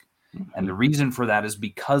disc. And the reason for that is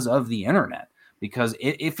because of the internet. Because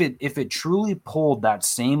if it truly pulled that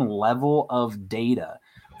same level of data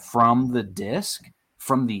from the disc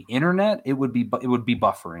From the internet, it would be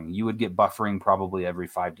buffering. You would get buffering probably every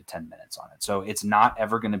 5 to 10 minutes on it. So it's not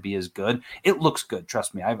ever going to be as good. It looks good,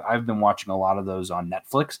 trust me. I've been watching a lot of those on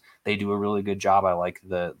Netflix. They do a really good job. I like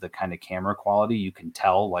the kind of camera quality. You can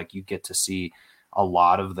tell, like, you get to see a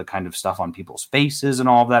lot of the kind of stuff on people's faces and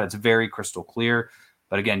all of that. It's very crystal clear.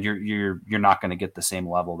 But again, you're not going to get the same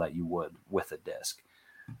level that you would with a disc.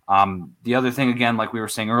 The other thing, again, like we were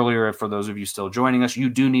saying earlier, for those of you still joining us, you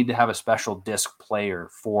do need to have a special disc player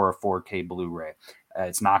for a 4K Blu-ray.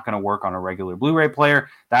 It's not going to work on a regular Blu-ray player.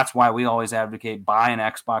 That's why we always advocate buy an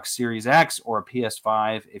Xbox Series X or a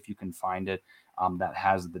PS5 if you can find it, that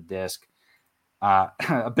has the disc.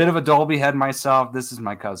 A bit of a Dolby head myself. This is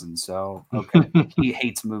my cousin, so okay. He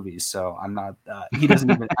hates movies, so I'm not. He doesn't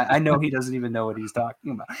even. I know he doesn't even know what he's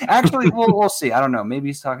talking about. Actually, we'll see. I don't know. Maybe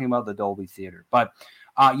he's talking about the Dolby Theater, but.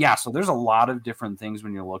 Yeah, so there's a lot of different things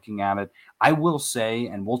when you're looking at it. I will say,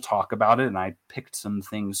 and we'll talk about it, and I picked some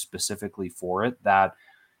things specifically for it, that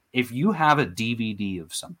if you have a DVD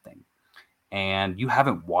of something and you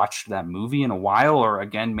haven't watched that movie in a while, or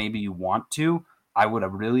again, maybe you want to, I would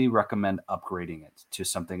really recommend upgrading it to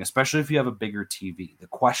something, especially if you have a bigger TV. The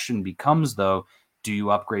question becomes, though, do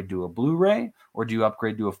you upgrade to a Blu-ray or do you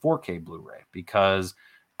upgrade to a 4K Blu-ray? Because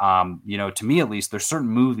to me, at least, there's certain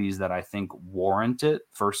movies that I think warrant it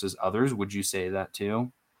versus others. Would you say that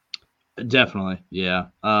too? Definitely. Yeah.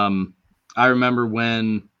 I remember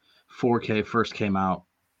when 4K first came out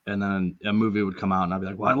and then a movie would come out and I'd be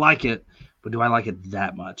like, well, I like it, but do I like it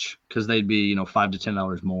that much? Because they'd be, $5 to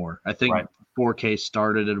 $10 more. I think 4K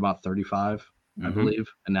started at about 35, I believe,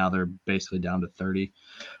 and now they're basically down to 30.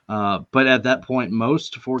 But at that point,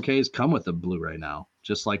 most 4Ks come with a Blu-ray now.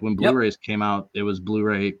 Just like when Blu-rays came out, it was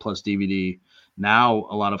Blu-ray plus DVD. Now,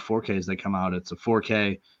 a lot of 4Ks that come out, it's a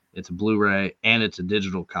 4K, it's a Blu-ray, and it's a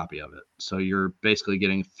digital copy of it. So you're basically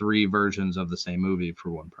getting 3 versions of the same movie for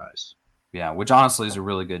one price. Yeah, which honestly is a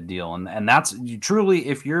really good deal. And that's truly,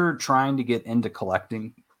 if you're trying to get into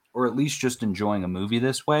collecting or at least just enjoying a movie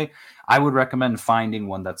this way, I would recommend finding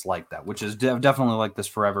one that's like that, which is definitely like this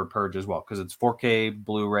Forever Purge as well, because it's 4K,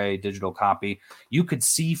 Blu-ray, digital copy. You could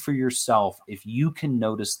see for yourself if you can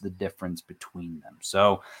notice the difference between them.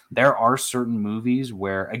 So there are certain movies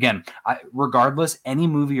where, again, regardless, any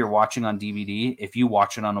movie you're watching on DVD, if you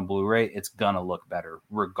watch it on a Blu-ray, it's going to look better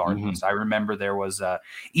regardless. I remember there was,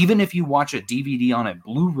 even if you watch a DVD on a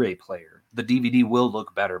Blu-ray player, the DVD will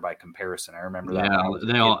look better by comparison. I remember that.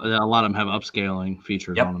 Yeah, a lot of them have upscaling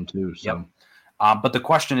features on them too. So. But the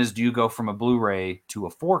question is, do you go from a Blu-ray to a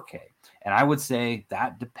 4K? And I would say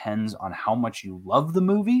that depends on how much you love the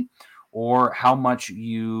movie or how much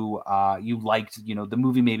you liked, the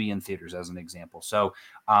movie maybe in theaters as an example. So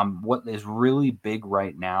what is really big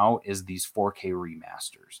right now is these 4K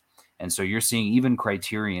remasters. And so you're seeing even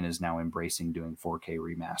Criterion is now embracing doing 4K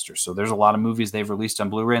remasters. So there's a lot of movies they've released on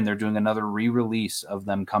Blu-ray and they're doing another re-release of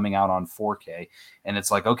them coming out on 4K. And it's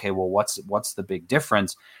like, okay, well, what's the big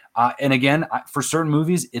difference? And again, for certain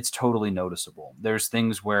movies, it's totally noticeable. There's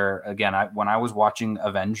things where, again, when I was watching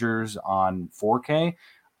Avengers on 4K,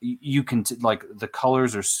 you can like the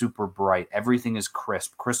colors are super bright. Everything is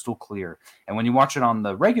crisp, crystal clear. And when you watch it on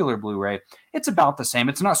the regular Blu-ray, it's about the same.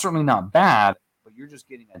 It's certainly not bad, but you're just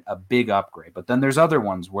getting a big upgrade. But then there's other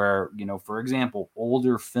ones where, for example,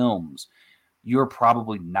 older films, you're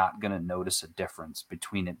probably not going to notice a difference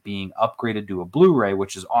between it being upgraded to a Blu-ray,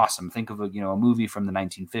 which is awesome. Think of a movie from the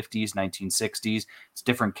 1950s, 1960s. It's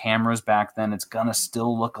different cameras back then. It's going to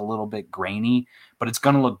still look a little bit grainy, but it's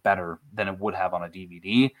going to look better than it would have on a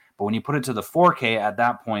DVD. But when you put it to the 4K, at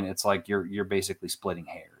that point, it's like you're basically splitting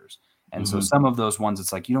hairs. And so some of those ones,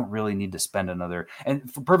 it's like you don't really need to spend another.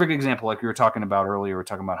 And for perfect example, like we were talking about earlier, we're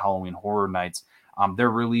talking about Halloween Horror Nights.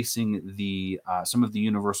 They're releasing some of the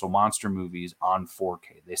Universal Monster movies on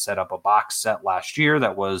 4K. They set up a box set last year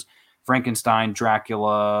that was Frankenstein,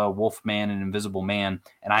 Dracula, Wolfman, and Invisible Man.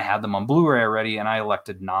 And I had them on Blu-ray already, and I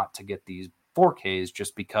elected not to get these 4Ks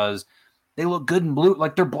just because they look good in blue.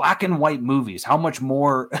 Like, they're black and white movies. How much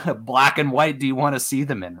more black and white do you want to see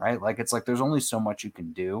them in, right? Like, it's like there's only so much you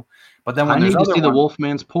can do. But then when I need to see the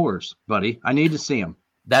Wolfman's pores, buddy. I need to see them.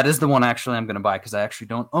 That is the one actually I'm going to buy because I actually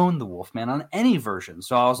don't own the Wolfman on any version.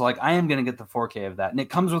 So I was like, I am going to get the 4K of that. And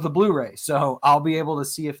it comes with a Blu-ray. So I'll be able to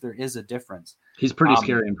see if there is a difference. He's pretty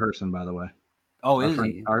scary in person, by the way. Oh, is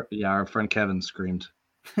he? Our friend Kevin screamed.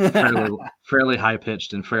 Fairly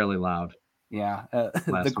high-pitched and fairly loud. Yeah.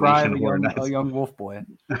 The cry of a young wolf boy.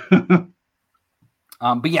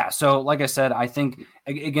 But yeah, so like I said, I think,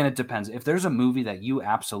 again, it depends. If there's a movie that you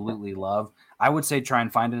absolutely love, I would say try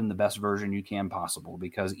and find it in the best version you can possible,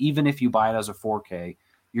 because even if you buy it as a 4K,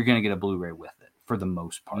 you're going to get a Blu-ray with it for the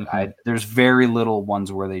most part. Mm-hmm. There's very little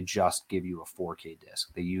ones where they just give you a 4K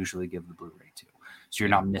disc. They usually give the Blu-ray too, so you're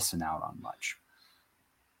not missing out on much.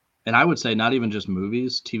 And I would say not even just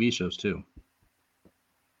movies, TV shows too.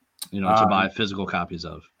 To buy physical copies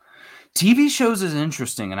of. TV shows is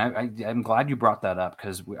interesting, and I'm glad you brought that up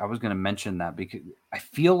because I was going to mention that because I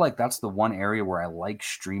feel like that's the one area where I like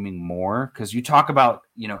streaming more because you talk about,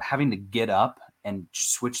 having to get up and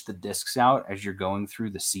switch the discs out as you're going through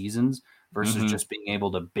the seasons versus just being able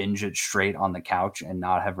to binge it straight on the couch and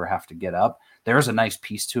not ever have to get up. There's a nice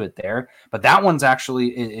piece to it there, but that one's actually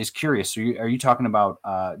is curious. So are you talking about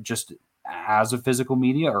just as a physical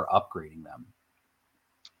media or upgrading them?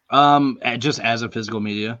 Just as a physical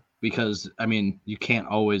media. Because, you can't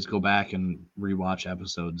always go back and rewatch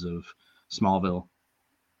episodes of Smallville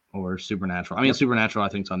or Supernatural. Supernatural, I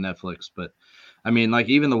think, is on Netflix. But,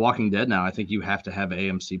 even The Walking Dead now, I think you have to have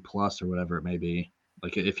AMC Plus or whatever it may be,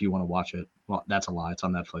 if you want to watch it. Well, that's a lie. It's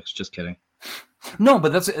on Netflix. Just kidding. No,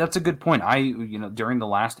 but that's a good point. During the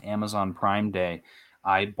last Amazon Prime Day,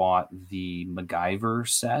 I bought the MacGyver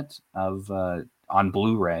set of on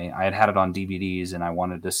Blu-ray. I had it on DVDs, and I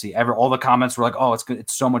wanted to see all the comments were like, "Oh, it's good.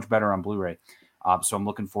 It's so much better on Blu-ray." So I'm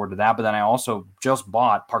looking forward to that. But then I also just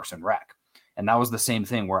bought Parks and Rec, and that was the same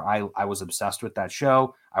thing where I was obsessed with that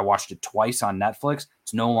show. I watched it twice on Netflix.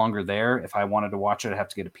 It's no longer there. If I wanted to watch it, I'd have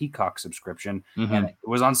to get a Peacock subscription, and it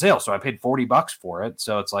was on sale, so I paid $40 for it.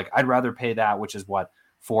 So it's like I'd rather pay that, which is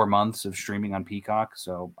 4 months of streaming on Peacock.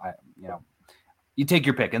 So you take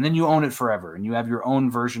your pick, and then you own it forever, and you have your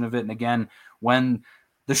own version of it. And again, when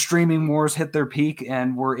the streaming wars hit their peak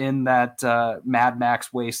and we're in that Mad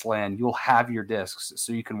Max wasteland, you'll have your discs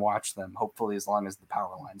so you can watch them, hopefully as long as the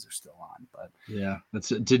power lines are still on. But yeah,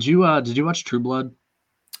 that's it. Did you watch True Blood?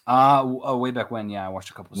 Way back when, yeah, I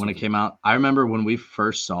watched a couple when it came out. I remember when we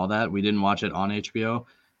first saw that, we didn't watch it on HBO.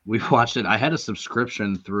 We watched it. I had a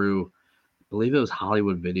subscription through, I believe it was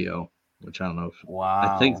Hollywood Video, which I don't know if. Wow.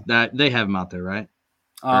 I think that they have them out there, right?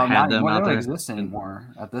 Had them out there. They don't exist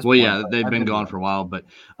anymore at this point. Well, yeah, they've been gone for a while, but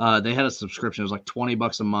they had a subscription. It was like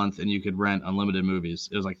 $20 a month, and you could rent unlimited movies.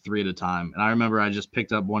 It was like 3 at a time. And I remember I just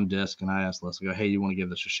picked up one disc, and I asked Les, I go, "Hey, you want to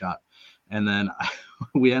give this a shot?" And then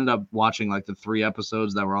we ended up watching like the 3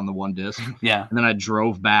 episodes that were on the one disc. Yeah. And then I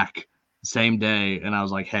drove back the same day, and I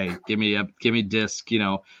was like, "Hey, give me disc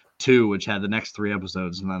 2, which had the next 3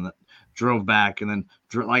 episodes." And then drove back, and then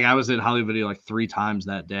I was at Hollywood Video like 3 times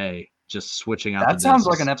that day. Just switching out. That sounds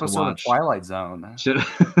like an episode of Twilight Zone.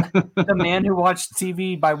 The man who watched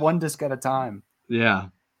TV by one disc at a time. Yeah.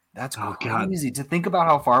 That's crazy to think about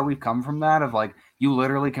how far we've come from that of like you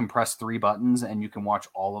literally can press 3 buttons and you can watch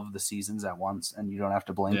all of the seasons at once and you don't have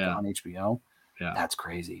to blink on HBO. Yeah. That's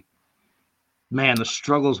crazy. Man, the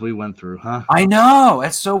struggles we went through, huh? I know.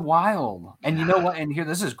 It's so wild. And you know what? And here,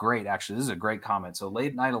 this is great, actually. This is a great comment. So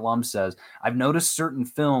Late Night Alum says, I've noticed certain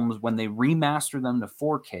films, when they remaster them to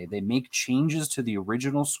 4K, they make changes to the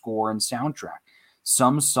original score and soundtrack.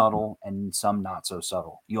 Some subtle and some not so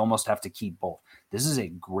subtle. You almost have to keep both. This is a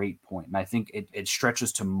great point. And I think it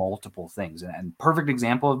stretches to multiple things. And perfect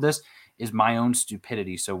example of this is my own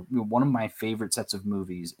stupidity. So one of my favorite sets of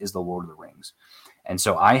movies is The Lord of the Rings. And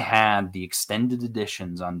so I had the extended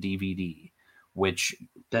editions on DVD, which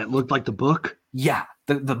that looked like the book. Yeah,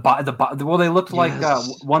 well, they looked like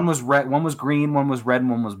one was red, one was green, one was red,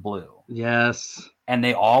 and one was blue. Yes, and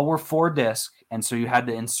they all were 4 disc, and so you had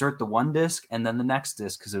to insert the one disc and then the next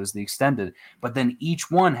disc because it was the extended. But then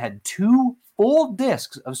each one had 2 full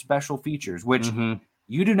discs of special features, which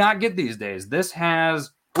you do not get these days. This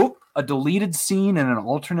has a deleted scene and an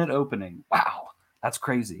alternate opening. Wow. That's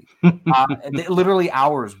crazy. Literally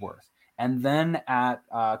hours worth. And then at,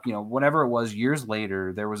 whatever it was years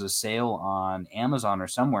later, there was a sale on Amazon or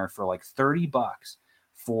somewhere for like $30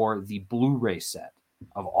 for the Blu-ray set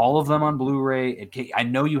of all of them on Blu-ray. I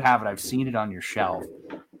know you have it. I've seen it on your shelf.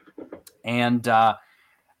 And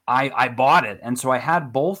I bought it. And so I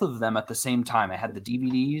had both of them at the same time. I had the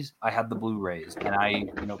DVDs, I had the Blu-rays, and I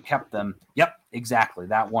kept them. Yep. Exactly,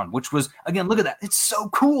 that one, which was, again, look at that. It's so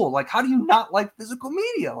cool. Like, how do you not like physical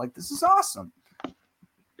media? Like, this is awesome.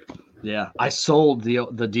 Yeah, I sold the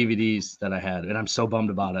DVDs that I had, and I'm so bummed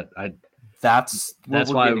about it. That's what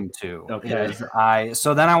we're getting to. Okay.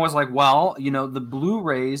 So then I was like, well, the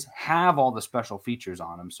Blu-rays have all the special features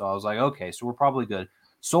on them. So I was like, okay, so we're probably good.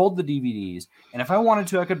 Sold the DVDs, and if I wanted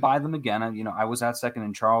to, I could buy them again. I was at Second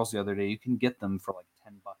and Charles the other day. You can get them for like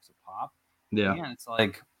 $10 a pop. Yeah. And it's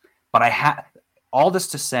like, but I had all this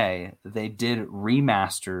to say, they did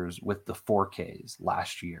remasters with the 4Ks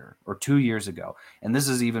last year or 2 years ago. And this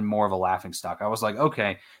is even more of a laughing stock. I was like,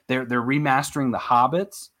 okay, they're remastering the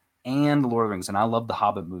Hobbits and Lord of the Rings, and I love the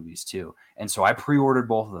Hobbit movies too. And so I pre-ordered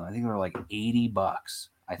both of them. I think they were like $80,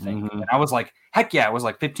 I think. Mm-hmm. And I was like, heck yeah, it was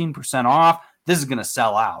like 15% off. This is gonna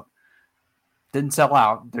sell out. Didn't sell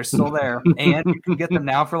out. They're still there, and you can get them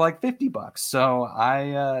now for like $50. So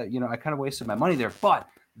I kind of wasted my money there. But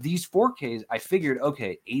these 4Ks, I figured,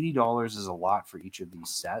 okay, $80 is a lot for each of these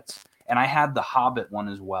sets. And I had the Hobbit one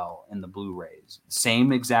as well in the Blu-rays.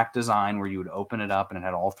 Same exact design where you would open it up and it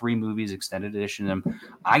had all 3 movies, extended edition in them.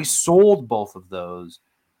 I sold both of those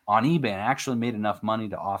on eBay and actually made enough money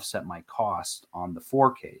to offset my cost on the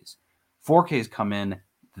 4Ks. 4Ks come in,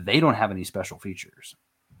 they don't have any special features.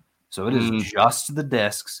 So it is just the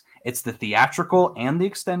discs. It's the theatrical and the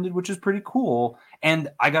extended, which is pretty cool. And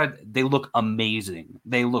they look amazing.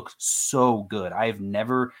 They look so good.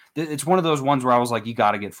 It's one of those ones where I was like, you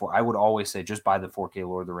got to get 4. I would always say just buy the 4K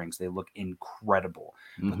Lord of the Rings. They look incredible.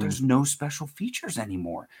 But there's no special features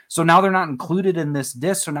anymore. So now they're not included in this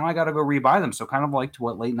disc. So now I got to go rebuy them. So kind of like to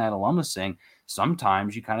what Late Night Alum is saying,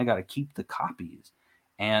 sometimes you kind of got to keep the copies.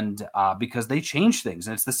 And because they change things.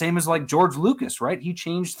 And it's the same as like George Lucas, right? He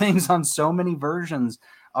changed things on so many versions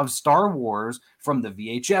of Star Wars, from the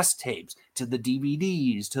VHS tapes to the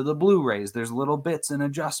DVDs to the Blu-rays. There's little bits and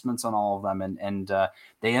adjustments on all of them. And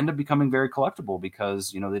they end up becoming very collectible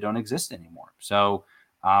because, they don't exist anymore. So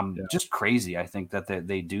just crazy, I think, that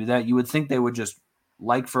they do that. You would think they would just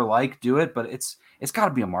like for like do it, but it's got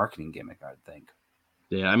to be a marketing gimmick, I would think.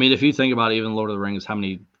 Yeah, I mean, if you think about even Lord of the Rings, how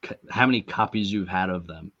many copies you've had of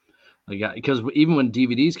them? Like, because even when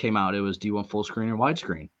DVDs came out, it was, do you want full screen or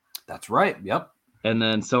widescreen? That's right. Yep. And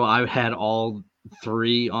then so I had all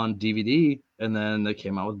 3 on DVD, and then they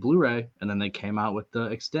came out with Blu-ray, and then they came out with the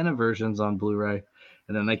extended versions on Blu-ray,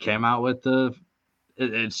 and then they came out with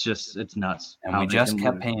it's nuts. And we just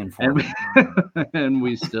kept paying for it. And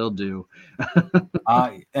we still do.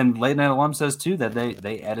 And Late Night Alum says too that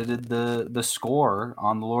they edited the score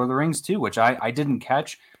on the Lord of the Rings too, which I didn't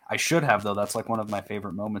catch. I should have, though. That's like one of my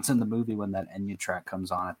favorite moments in the movie when that Enya track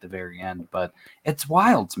comes on at the very end. But it's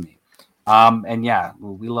wild to me. And yeah,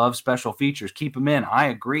 we love special features. Keep them in. I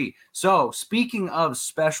agree. So speaking of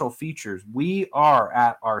special features, we are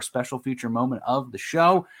at our special feature moment of the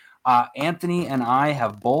show. Anthony and I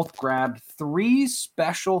have both grabbed 3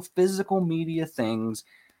 special physical media things.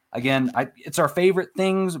 Again, it's our favorite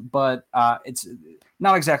things, but it's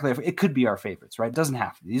not exactly. It could be our favorites, right? It doesn't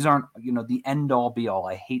have to. These aren't, the end all be all.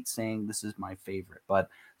 I hate saying this is my favorite, but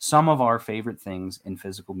some of our favorite things in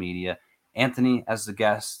physical media. Anthony, as the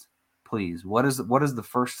guest, please, what is the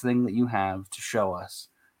first thing that you have to show us?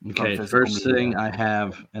 Okay, first thing I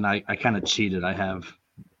have, and I kind of cheated. I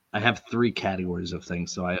have 3 categories of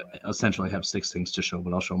things, so I essentially have 6 things to show,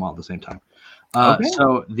 but I'll show them all at the same time. Okay.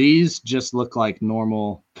 So these just look like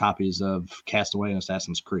normal copies of Castaway and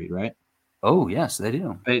Assassin's Creed, right? Oh, yes, they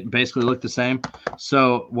do. They basically look the same.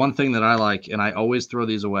 So one thing that I like, and I always throw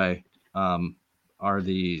these away, are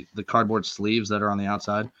the cardboard sleeves that are on the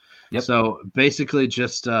outside. Yep. So basically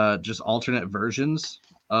just alternate versions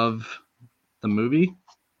of the movie.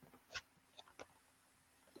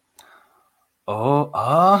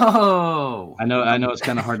 Oh! I know it's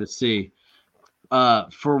kind of hard to see.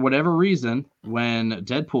 For whatever reason, when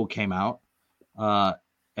Deadpool came out,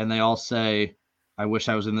 and they all say, "I wish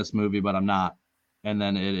I was in this movie, but I'm not," and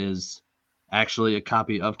then it is actually a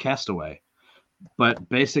copy of Castaway. But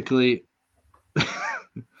basically,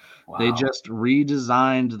 they just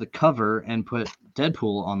redesigned the cover and put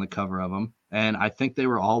Deadpool on the cover of them, and I think they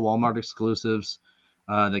were all Walmart exclusives.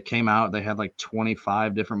 That came out. They had like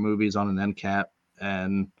 25 different movies on an end cap.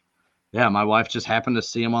 And yeah, my wife just happened to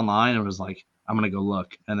see them online and was like, I'm going to go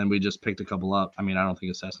look. And then we just picked a couple up. I mean, I don't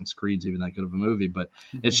think Assassin's Creed's even that good of a movie, but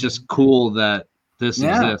it's just cool that this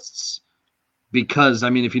exists because, I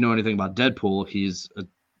mean, if you know anything about Deadpool, he's a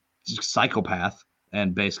psychopath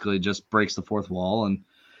and basically just breaks the fourth wall. And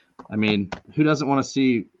I mean, who doesn't want to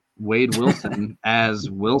see Wade Wilson as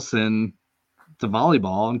Wilson the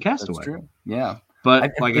volleyball in Castaway? That's true. Yeah.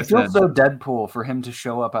 But like I said, it feels so Deadpool for him to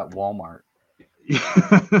show up at Walmart.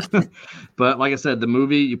 But like I said, the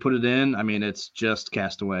movie, you put it in, I mean, it's just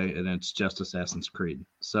Castaway and it's just Assassin's Creed.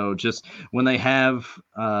 So just when they have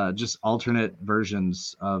just alternate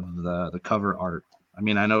versions of the cover art, I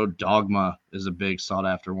mean, I know Dogma is a big sought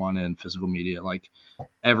after one in physical media. Like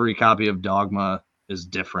every copy of Dogma is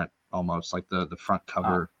different almost, like the front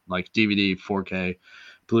cover, like DVD, 4K,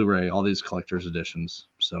 Blu-ray, all these collector's editions.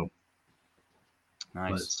 So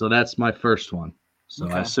nice. So that's my first one. So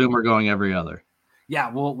okay. I assume we're going every other. Yeah,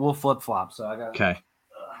 we'll flip flop. So I got okay.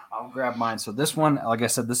 I'll grab mine. So this one, like I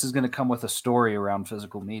said, this is going to come with a story around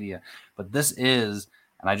physical media, but this is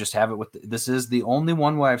and I just have it with. This is the only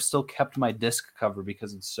one where I've still kept my disc cover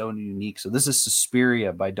because it's so unique. So this is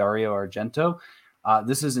Suspiria by Dario Argento.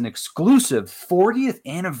 This is an exclusive 40th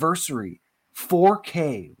anniversary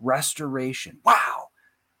 4K restoration. Wow,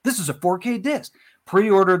 this is a 4K disc.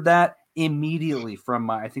 Pre-ordered that immediately from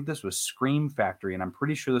I think this was Scream Factory, and I'm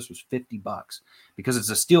pretty sure this was $50 because it's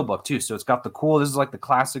a steelbook too. So it's got the cool. This is like the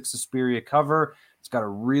classic Suspiria cover. It's got a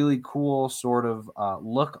really cool sort of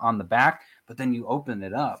look on the back, but then you open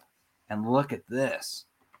it up and look at this.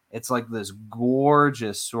 It's like this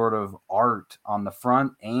gorgeous sort of art on the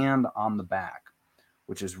front and on the back,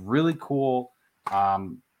 which is really cool.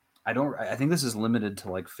 I think this is limited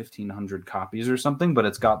to like 1,500 copies or something, but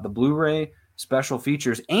it's got the Blu-ray special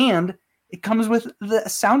features and it comes with the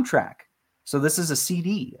soundtrack. So this is a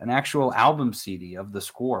CD, an actual album CD of the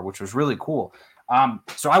score, which was really cool.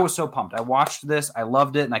 So I was so pumped. I watched this, I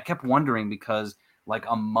loved it, and I kept wondering because like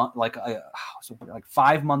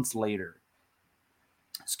 5 months later,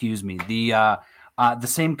 the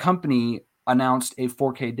same company announced a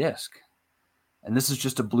 4K disc. And this is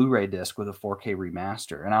just a Blu-ray disc with a 4K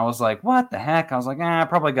remaster. And I was like, what the heck? I was like,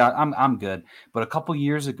 I'm good. But a couple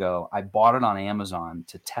years ago, I bought it on Amazon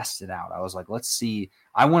to test it out. I was like, let's see.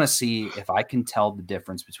 I want to see if I can tell the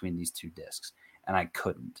difference between these two discs. And I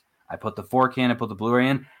couldn't. I put the 4K in, I put the Blu-ray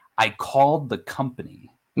in. I called the company.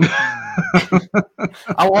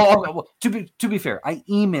 To be fair, I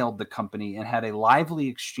emailed the company and had a lively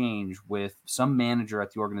exchange with some manager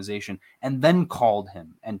at the organization, and then called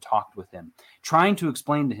him and talked with him, trying to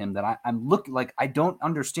explain to him that I'm looking like I don't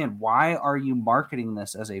understand, why are you marketing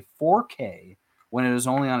this as a 4K when it is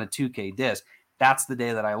only on a 2K disc? That's the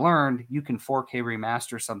day that I learned you can 4K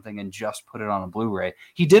remaster something and just put it on a Blu-ray.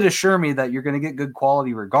 He did assure me that you're going to get good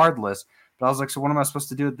quality regardless. But I was like, so what am I supposed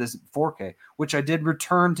to do with this 4K? Which I did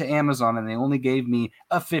return to Amazon, and they only gave me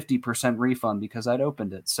a 50% refund because I'd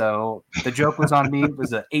opened it. So the joke was on me. It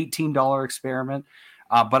was an $18 experiment.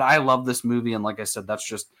 But I love this movie. And like I said, that's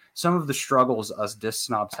just some of the struggles us disc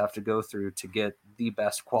snobs have to go through to get the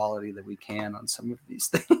best quality that we can on some of these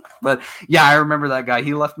things. But yeah, I remember that guy.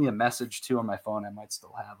 He left me a message too on my phone. I might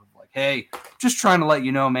still have him, like, hey, just trying to let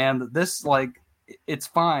you know, man, that this, like, it's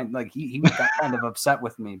fine. Like he got kind of upset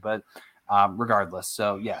with me, but regardless.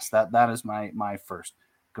 So yes, that is my first.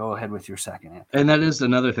 Go ahead with your second, Anthony. And that is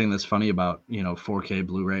another thing that's funny about 4K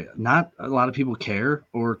Blu-ray. Not a lot of people care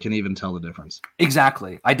or can even tell the difference.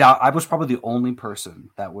 Exactly. I was probably the only person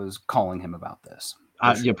that was calling him about this.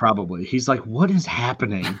 Sure. Yeah, probably. He's like, what is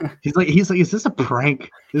happening? He's like, is this a prank?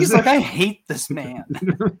 He's like, I hate this man.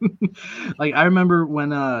 Like I remember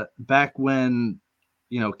when back when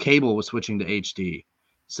cable was switching to HD,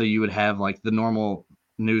 so you would have like the normal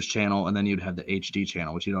news channel, and then you'd have the HD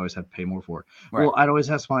channel, which you'd always have to pay more for. Right. Well, I'd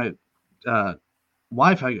always ask my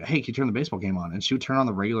wife, hey, can you turn the baseball game on? And she would turn on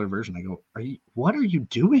the regular version. I go, what are you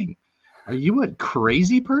doing? Are you a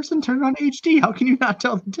crazy person? Turn it on HD. How can you not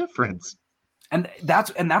tell the difference? And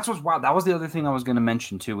that's what's wild. That was the other thing I was going to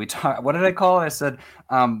mention too. What did I call it? I said,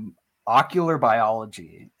 ocular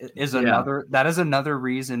biology is another. That is another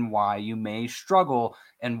reason why you may struggle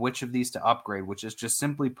and which of these to upgrade, which is just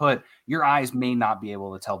simply put, your eyes may not be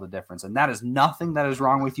able to tell the difference. And that is nothing that is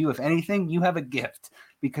wrong with you. If anything, you have a gift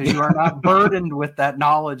because you are not burdened with that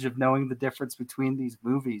knowledge of knowing the difference between these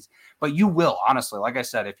movies. But you will, honestly, like I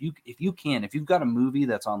said, if you've got a movie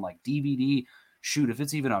that's on like DVD, shoot, if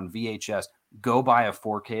it's even on VHS, go buy a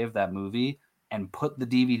 4K of that movie and put the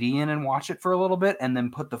DVD in and watch it for a little bit, and then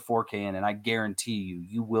put the 4K in, and I guarantee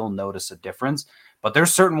you will notice a difference. But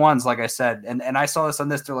there's certain ones, like I said, and I saw this on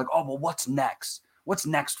this, they're like, oh, well, what's next? What's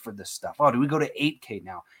next for this stuff? Oh, do we go to 8K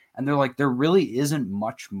now? And they're like, there really isn't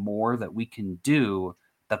much more that we can do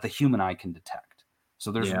that the human eye can detect.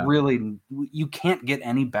 So there's really, you can't get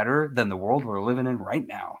any better than the world we're living in right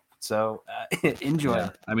now. So enjoy. Yeah.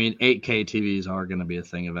 I mean, 8K TVs are going to be a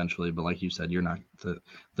thing eventually, but like you said, you're not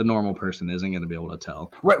the normal person isn't going to be able to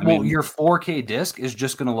tell. Right. Your 4K disc is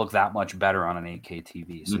just going to look that much better on an 8K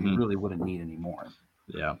TV, so you really wouldn't need any more.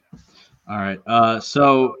 Yeah. All right.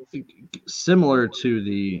 So similar to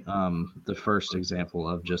the first example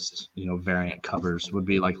of just variant covers would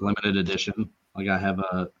be like limited edition. Like I have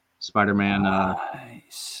a Spider-Man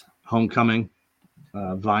Homecoming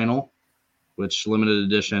vinyl, which limited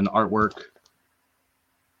edition artwork,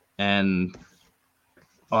 and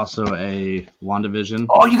also a WandaVision.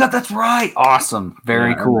 Oh, that's right. Awesome.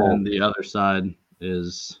 Very cool. And the other side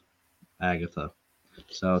is Agatha.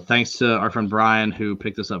 So thanks to our friend Brian who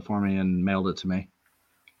picked this up for me and mailed it to me.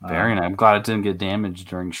 Very nice. I'm glad it didn't get damaged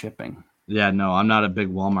during shipping. Yeah, no, I'm not a big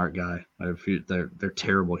Walmart guy. They're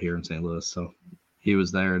terrible here in St. Louis. So he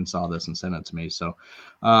was there and saw this and sent it to me. So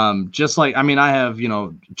just like, I mean, I have,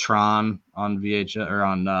 Tron on VHS or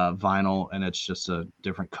on vinyl, and it's just a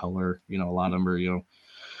different color. A lot of them are,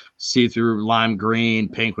 see-through, lime green,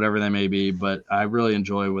 pink, whatever they may be. But I really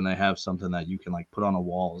enjoy when they have something that you can like put on a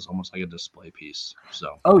wall as almost like a display piece.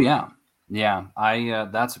 So. Oh yeah. Yeah.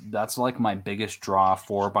 That's like my biggest draw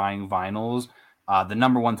for buying vinyls. The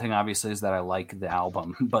number one thing obviously is that I like the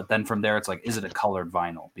album, but then from there it's like, is it a colored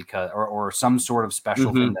vinyl or some sort of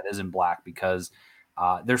special thing that isn't black, because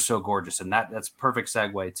they're so gorgeous. And that's perfect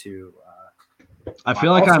segue to, I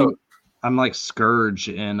feel like I'm like Scourge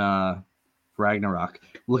in Ragnarok.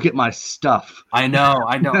 Look at my stuff. I know.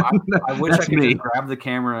 I wish I could just grab the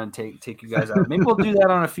camera and take you guys out. Maybe we'll do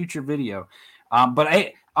that on a future video. But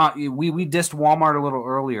we dissed Walmart a little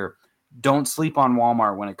earlier. Don't sleep on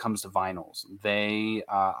Walmart when it comes to vinyls.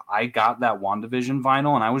 I got that WandaVision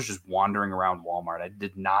vinyl, and I was just wandering around Walmart. I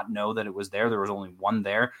did not know that it was there. There was only one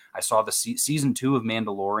there. I saw the season 2 of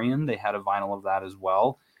Mandalorian. They had a vinyl of that as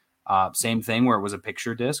well. Same thing, where it was a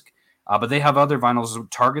picture disc. But they have other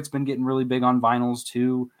vinyls. Target's been getting really big on vinyls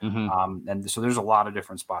too. And so there's a lot of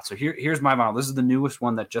different spots. So here's my vinyl. This is the newest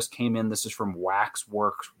one that just came in. This is from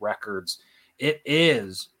Waxworks Records. It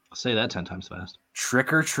is... I'll say that 10 times fast.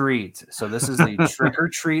 Trick or Treat. So this is the Trick or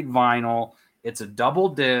Treat vinyl. It's a double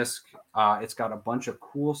disc. It's got a bunch of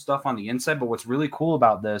cool stuff on the inside. But what's really cool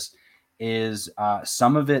about this is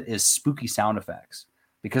some of it is spooky sound effects,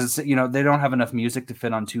 because they don't have enough music to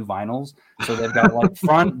fit on 2 vinyls. So they've got like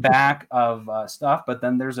front, back of stuff. But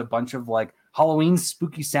then there's a bunch of like Halloween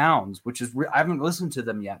spooky sounds, which is I haven't listened to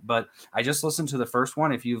them yet, but I just listened to the first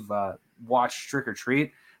one. If you've watched Trick or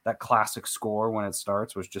Treat, that classic score when it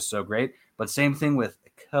starts was just so great. But same thing with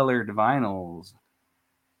colored vinyls.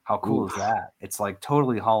 How cool is that? It's like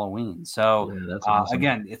totally Halloween. So that's awesome.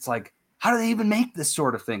 Again, it's like, how do they even make this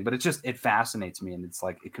sort of thing? But it fascinates me, and it's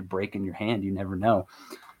like it could break in your hand. You never know.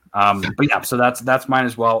 But yeah, so that's mine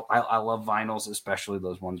as well. I love vinyls, especially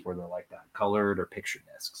those ones where they're like that, colored or picture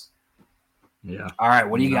discs. Yeah. All right,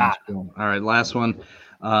 what do you got? Cool. All right, last one.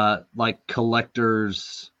 Like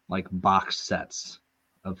collectors, like box sets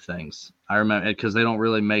of things. I remember it because they don't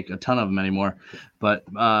really make a ton of them anymore. But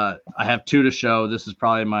I have 2 to show. This is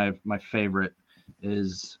probably my favorite.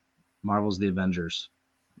 Is Marvel's The Avengers.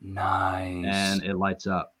 Nice. And it lights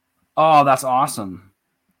up. Oh, that's awesome.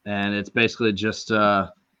 And it's basically just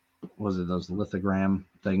was it those lithogram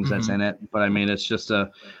things that's in it? But I mean, it's just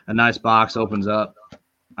a nice box, opens up.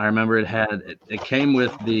 I remember it came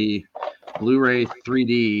with the Blu-ray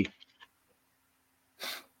 3D,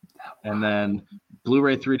 and then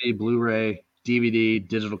Blu-ray 3D, Blu-ray, DVD,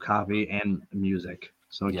 digital copy, and music.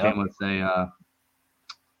 So it came with a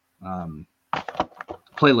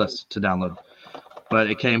playlist to download. But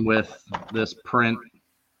it came with this print.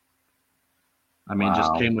 I mean,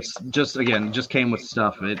 just came with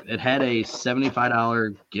stuff. It had a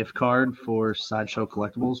 $75 gift card for Sideshow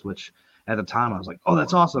Collectibles, which at the time I was like, oh,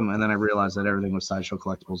 that's awesome. And then I realized that everything with Sideshow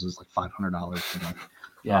Collectibles is like $500. Like,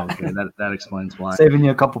 yeah, okay, that explains why. Saving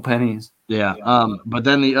you a couple pennies. Yeah. But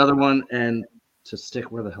then the other one, and to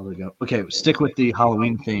stick, where the hell did it go? Okay, stick with the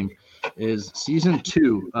Halloween theme, is season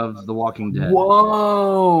 2 of The Walking Dead.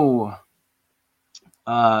 Whoa.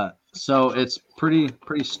 So it's pretty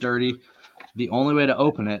sturdy. The only way to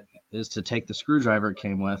open it is to take the screwdriver it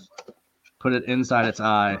came with, put it inside its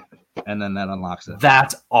eye, and then that unlocks it.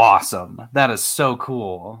 That's awesome. That is so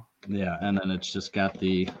cool. Yeah, and then it's just got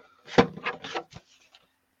the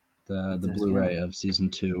Blu-ray of season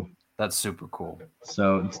 2. That's super cool.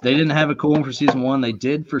 So they didn't have a cool one for season 1. They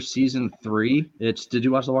did for season 3. Did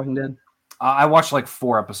you watch The Walking Dead? I watched like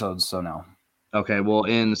 4 episodes, so no. Okay, well,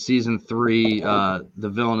 in season 3, the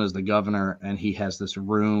villain is the governor, and he has this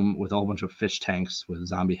room with a whole bunch of fish tanks with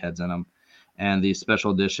zombie heads in them. And the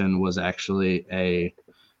special edition was actually a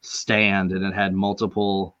stand, and it had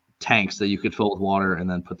multiple tanks that you could fill with water and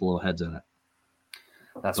then put the little heads in it.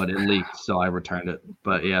 But it leaked, so I returned it.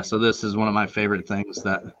 But yeah, so this is one of my favorite things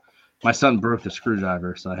that my son broke the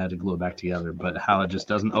screwdriver, so I had to glue it back together. But how it just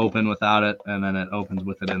doesn't open without it, and then it opens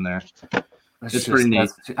with it in there. It's pretty neat.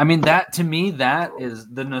 I mean, that to me, that is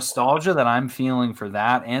the nostalgia that I'm feeling for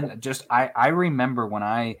that. And just, I remember when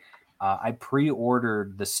I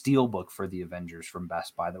pre-ordered the Steelbook for the Avengers from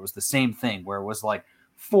Best Buy. That was the same thing, where it was like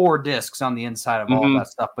 4 discs on the inside of all that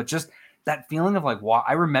stuff. But just that feeling of like, wow,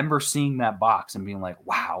 I remember seeing that box and being like,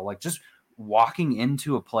 wow, like just walking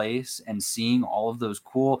into a place and seeing all of those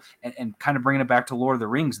cool and kind of bringing it back to Lord of the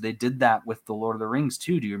Rings. They did that with the Lord of the Rings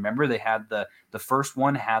too. Do you remember they had the first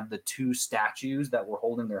one had the 2 statues that were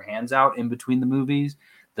holding their hands out in between the movies?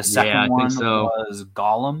 The second one was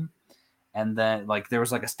Gollum. and then like there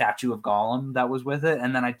was like a statue of Gollum that was with it,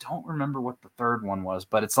 and then I don't remember what the third one was,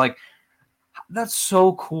 but it's like that's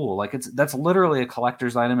so cool. Like that's literally a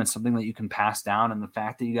collector's item. It's something that you can pass down, and the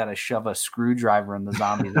fact that you got to shove a screwdriver in the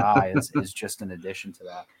zombie's eye is just an addition to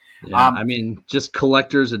that. Yeah, I mean, just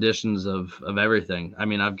collector's editions of everything. I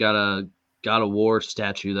mean, I've got a God of War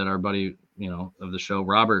statue that our buddy, of the show,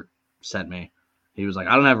 Robert, sent me. He was like,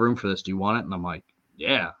 I don't have room for this. Do you want it? And I'm like,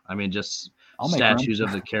 yeah. I mean, just statues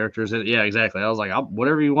of the characters. Yeah, exactly. I was like,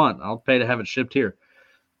 whatever you want. I'll pay to have it shipped here.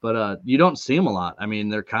 But you don't see them a lot. I mean,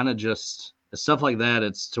 they're kind of just stuff like that.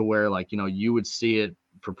 It's to where like, you would see it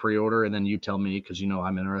for pre-order and then you tell me because,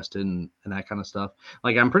 I'm interested in that kind of stuff.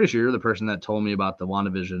 Like, I'm pretty sure you're the person that told me about the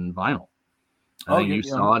WandaVision vinyl. I think you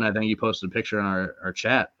saw it, and I think you posted a picture in our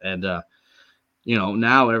chat. And,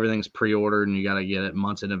 now everything's pre-ordered and you got to get it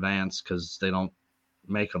months in advance because they don't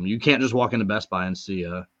make them. You can't just walk into Best Buy and see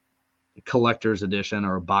a collector's edition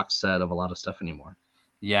or a box set of a lot of stuff anymore.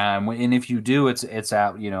 Yeah, and if you do, it's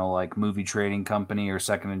at like Movie Trading Company or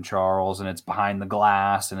Second and Charles, and it's behind the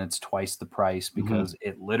glass, and it's twice the price because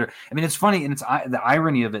it literally. I mean, it's funny, and it's the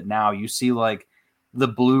irony of it now. You see like the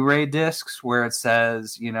Blu-ray discs where it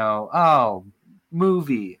says,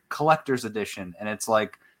 movie collector's edition, and it's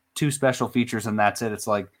like 2 special features, and that's it. It's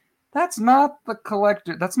like that's not the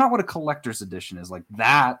collector. That's not what a collector's edition is. Like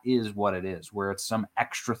that is what it is, where it's some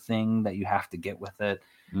extra thing that you have to get with it.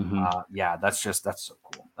 Yeah, that's so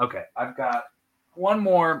cool. Okay, I've got one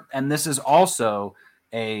more, and this is also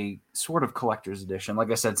a sort of collector's edition.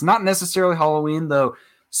 Like I said, it's not necessarily Halloween, though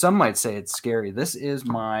some might say it's scary. This is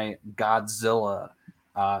my Godzilla,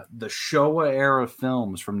 the Showa era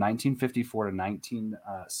films from 1954 to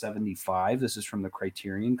 1975. This is from the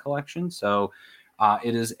Criterion Collection. So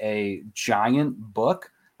it is a giant book.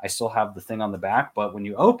 I still have the thing on the back, but when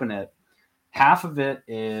you open it, half of it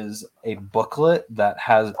is a booklet that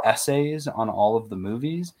has essays on all of the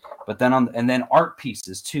movies, but then and then art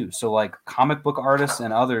pieces too. So like comic book artists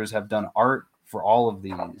and others have done art for all of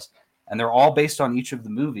these, and they're all based on each of the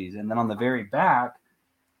movies. And then on the very back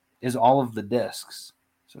is all of the discs.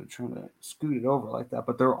 So I'm trying to scoot it over like that,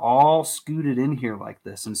 but they're all scooted in here like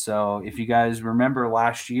this. And so if you guys remember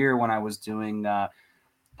last year when I was doing, that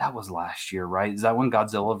was last year, right? Is that when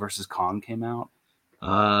Godzilla versus Kong came out?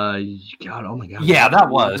 God, oh my God. Yeah, that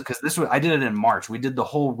was because I did it in March. We did the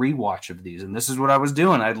whole rewatch of these, and this is what I was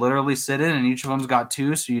doing. I'd literally sit in, and each of them's got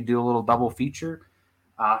 2, so you do a little double feature.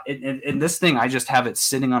 In this thing, I just have it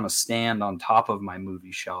sitting on a stand on top of my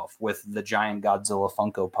movie shelf with the giant Godzilla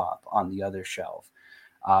Funko Pop on the other shelf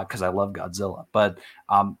because I love Godzilla. But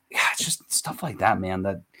it's just stuff like that, man.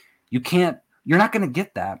 That you're not going to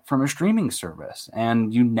get that from a streaming service,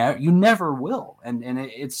 and you never will. And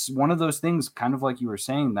it's one of those things, kind of like you were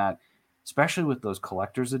saying, that especially with those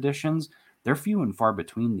collector's editions, they're few and far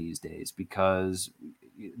between these days because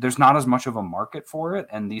there's not as much of a market for it,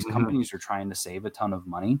 and these companies are trying to save a ton of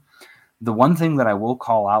money. The one thing that I will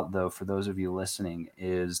call out, though, for those of you listening,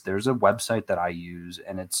 is there's a website that I use,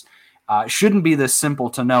 and it's shouldn't be this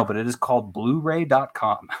simple to know, but it is called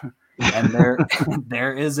Blu-ray.com. And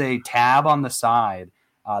there is a tab on the side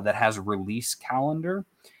that has release calendar,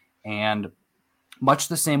 and much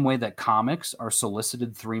the same way that comics are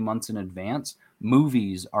solicited 3 months in advance,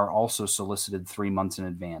 movies are also solicited 3 months in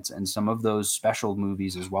advance. And some of those special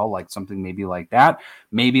movies as well, like something maybe like that,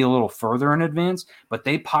 maybe a little further in advance, but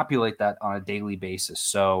they populate that on a daily basis.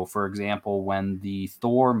 So for example, when the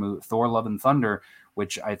Thor Love and Thunder,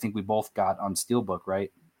 which I think we both got on Steelbook,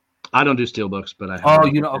 right? I don't do steelbooks, but I have.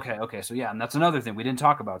 Oh, okay. So yeah, and that's another thing we didn't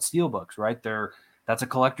talk about. Steelbooks, right? That's a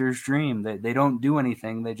collector's dream. They don't do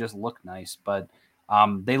anything. They just look nice. But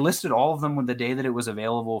they listed all of them with the day that it was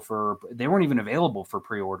available they weren't even available for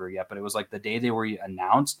pre-order yet, but it was like the day they were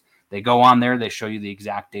announced. They go on there, they show you the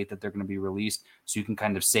exact date that they're going to be released, so you can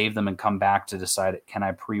kind of save them and come back to decide, can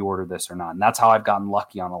I pre-order this or not? And that's how I've gotten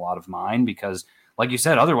lucky on a lot of mine, because like you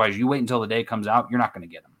said, otherwise you wait until the day comes out, you're not going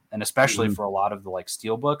to get them. And especially for a lot of the like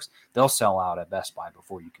Steelbooks, they'll sell out at Best Buy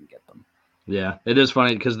before you can get them. Yeah, it is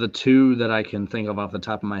funny because the 2 that I can think of off the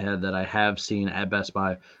top of my head that I have seen at Best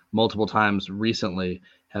Buy multiple times recently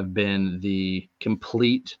have been the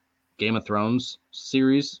complete Game of Thrones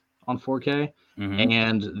series on 4K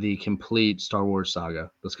and the complete Star Wars saga,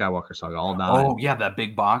 the Skywalker saga, all 9. Oh, yeah, that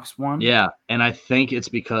big box one? Yeah, and I think it's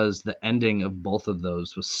because the ending of both of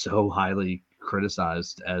those was so highly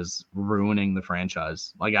criticized as ruining the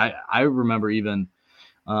franchise. Like I remember even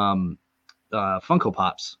Funko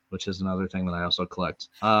Pops, which is another thing that I also collect.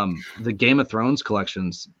 The Game of Thrones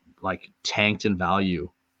collections like tanked in value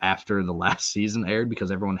after the last season aired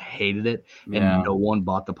because everyone hated it and no one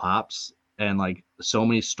bought the pops, and like so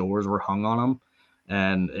many stores were hung on them.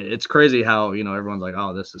 And it's crazy how, everyone's like,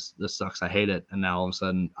 oh, this sucks, I hate it. And now all of a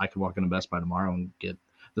sudden I can walk into Best Buy tomorrow and get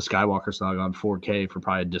the Skywalker Saga on 4K for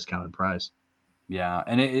probably a discounted price. Yeah,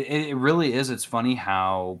 and it really is. It's funny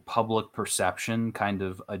how public perception kind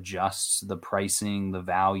of adjusts the pricing, the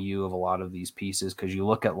value of a lot of these pieces. Because you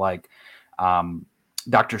look at like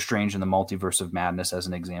Doctor Strange and the Multiverse of Madness as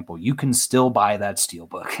an example. You can still buy that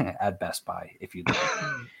steelbook at Best Buy if you'd like.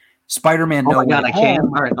 Spider-Man No Way Home. I can.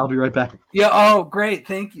 All right, I'll be right back. Yeah. Oh, great.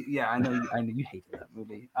 Thank you. Yeah, I know you hated that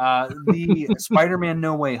movie. The Spider-Man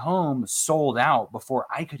No Way Home sold out before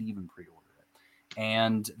I could even pre-order.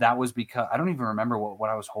 And that was because I don't even remember what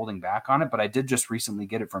I was holding back on it, but I did just recently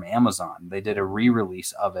get it from Amazon. They did a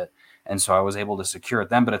re-release of it. And so I was able to secure it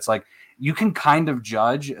then. But it's like you can kind of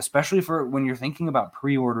judge, especially for when you're thinking about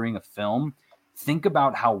pre-ordering a film, think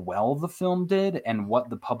about how well the film did and what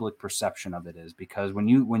the public perception of it is. Because when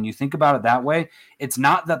you think about it that way, it's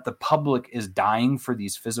not that the public is dying for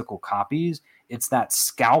these physical copies. It's that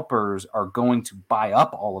scalpers are going to buy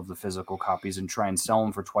up all of the physical copies and try and sell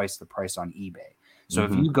them for twice the price on eBay. So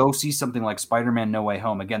if you go see something like Spider-Man No Way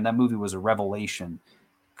Home, again, that movie was a revelation.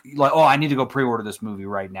 Like, oh, I need to go pre-order this movie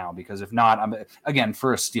right now, because if not, again,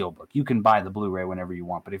 for a steelbook, you can buy the Blu-ray whenever you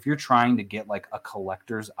want. But if you're trying to get like a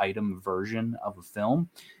collector's item version of a film,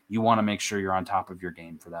 you want to make sure you're on top of your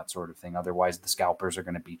game for that sort of thing. Otherwise, the scalpers are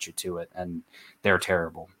going to beat you to it, and they're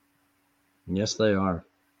terrible. Yes, they are.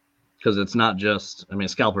 Because it's not just,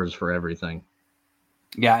 scalpers for everything.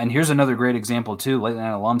 Yeah, and here's another great example too. Late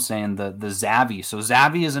Night Alum saying the Zavvi. So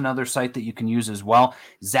Zavvi is another site that you can use as well.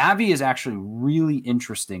 Zavvi is actually really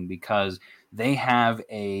interesting because they have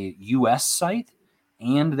a US site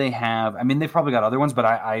and they have, they've probably got other ones, but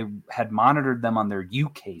I had monitored them on their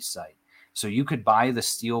UK site. So you could buy the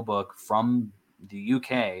Steelbook from the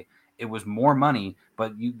UK. It was more money,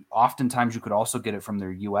 but oftentimes you could also get it from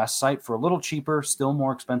their US site for a little cheaper, still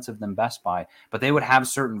more expensive than Best Buy. But they would have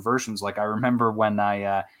certain versions. Like I remember when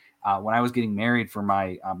I was getting married for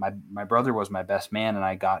my brother was my best man, and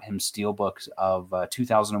I got him steelbooks of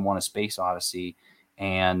 2001: A Space Odyssey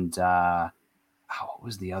and what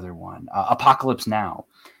was the other one? Apocalypse Now.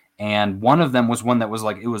 And one of them was one that was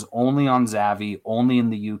like, it was only on Zavvi, only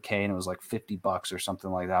in the UK, and it was like $50 or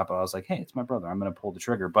something like that. But I was like, hey, it's my brother, I'm going to pull the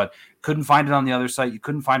trigger. But couldn't find it on the other site. You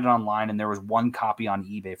couldn't find it online. And there was one copy on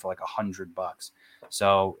eBay for like $100.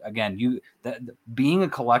 So again, being a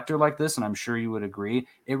collector like this, and I'm sure you would agree,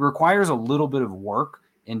 it requires a little bit of work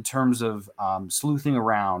in terms of sleuthing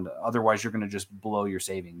around. Otherwise, you're going to just blow your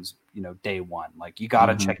savings, day one. Like you got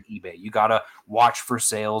to check eBay. You got to watch for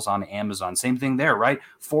sales on Amazon. Same thing there, right?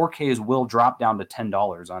 4Ks will drop down to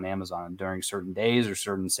 $10 on Amazon during certain days or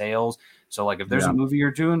certain sales. So like if there's a movie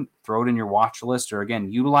you're doing, throw it in your watch list, or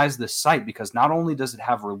again, utilize this site, because not only does it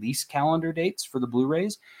have release calendar dates for the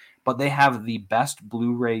Blu-rays, but they have the best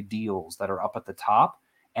Blu-ray deals that are up at the top.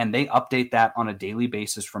 And they update that on a daily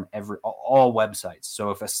basis from all websites.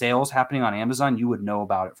 So if a sale is happening on Amazon, you would know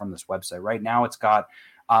about it from this website. Right now, it's got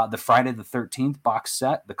the Friday the 13th box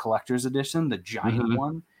set, the collector's edition, the giant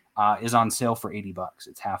one, is on sale for $80.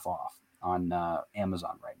 It's half off on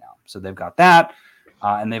Amazon right now. So they've got that.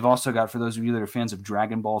 And they've also got, for those of you that are fans of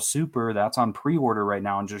Dragon Ball Super, that's on pre-order right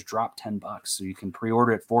now and just dropped $10. So you can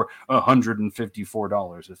pre-order it for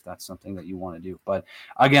 $154 if that's something that you want to do. But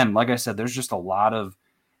again, like I said, there's just a lot of,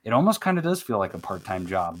 it almost kind of does feel like a part-time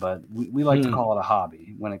job, but we like to call it a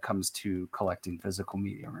hobby when it comes to collecting physical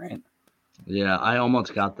media, right? Yeah, I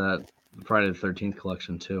almost got that Friday the 13th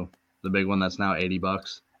collection too. The big one that's now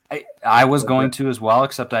 $80. I was going to as well,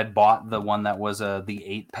 except I'd bought the one that was the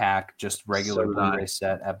 8-pack, just regular Blu-ray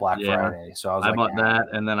set at Black Friday. So I bought that,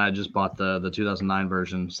 and then I just bought the 2009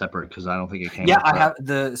 version separate because I don't think it came. Yeah, I have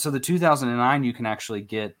the 2009 you can actually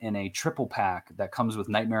get in a triple pack that comes with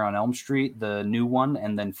Nightmare on Elm Street, the new one,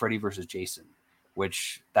 and then Freddy vs. Jason,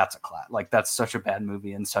 which that's a class. Like that's such a bad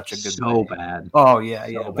movie and such a good. So bad. Oh yeah,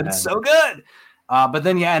 but it's so good. But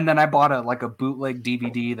then and then I bought a bootleg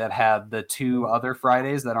DVD that had the two other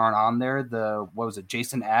Fridays that aren't on there. What was it,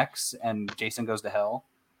 Jason X and Jason Goes to Hell?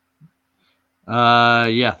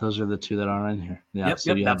 Yeah, those are the two that aren't in here. Yeah,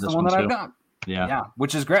 yep, that's the one that I've got. Yeah,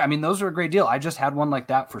 which is great. I mean, those are a great deal. I just had one like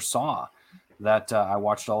that for Saw that I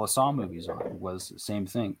watched all the Saw movies on. It was the same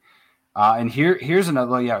thing. And here's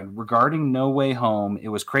another. Regarding No Way Home, it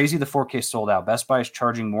was crazy. The 4K sold out. Best Buy is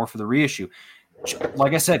charging more for the reissue.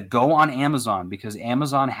 like I said, go on Amazon because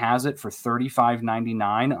Amazon has it for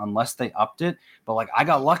 $35.99 unless they upped it. But like I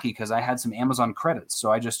got lucky because I had some Amazon credits,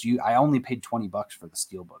 so I only paid $20 for the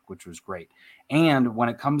Steelbook, which was great. And when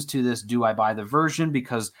it comes to this, do I buy the version?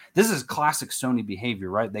 Because this is classic Sony behavior,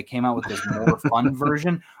 right? They came out with this more fun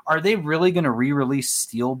version. Are they really going to re-release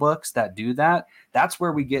Steelbooks that do that? That's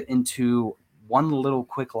where we get into one little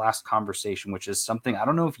quick last conversation, which is something I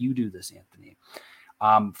don't know if you do this, Anthony.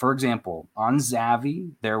 For example, on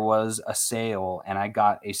Zavvi, there was a sale and I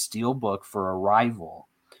got a Steelbook for Arrival.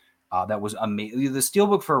 That was amazing. The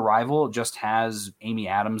Steelbook for Arrival just has Amy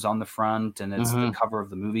Adams on the front and it's the cover of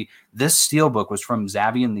the movie. This Steelbook was from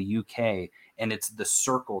Zavvi in the UK and it's the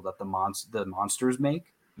circle that the monsters make.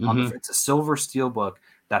 It's a silver Steelbook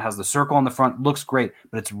that has the circle on the front. Looks great,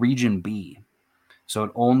 but it's region B. So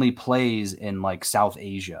it only plays in like South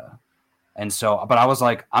Asia. And so, but I was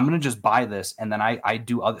like, I'm going to just buy this. And then I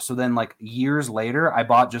do other. So then like years later, I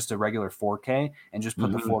bought just a regular 4K and just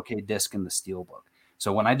put the 4K disc in the Steelbook.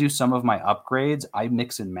 So when I do some of my upgrades, I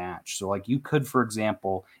mix and match. So like you could, for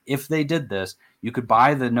example, if they did this, you could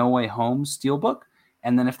buy the No Way Home Steelbook.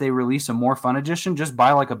 And then if they release a more fun edition, just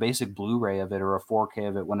buy like a basic Blu-ray of it or a 4K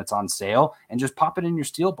of it when it's on sale and just pop it in your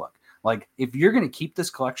Steelbook. Like, if you're going to keep this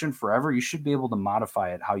collection forever, you should be able to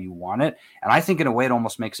modify it how you want it. And I think in a way it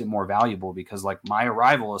almost makes it more valuable because, like, my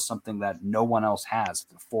Arrival is something that no one else has.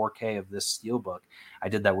 The 4K of this Steelbook. I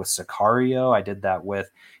did that with Sicario. I did that with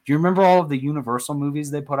 – do you remember all of the Universal movies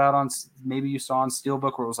they put out on – maybe you saw on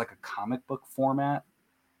Steelbook where it was like a comic book format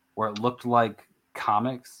where it looked like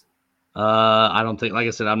comics? I don't think – like I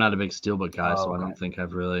said, I'm not a big Steelbook guy, so I don't think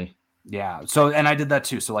I've really – yeah. So, and I did that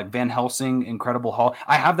too. So like Van Helsing, Incredible Hulk.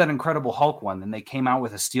 I have that Incredible Hulk one. And they came out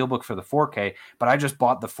with a Steelbook for the 4K, but I just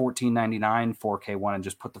bought the $14.99 4K one and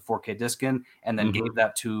just put the 4K disc in and then gave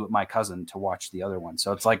that to my cousin to watch the other one.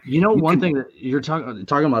 So it's like, one thing that you're talking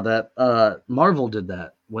about that, Marvel did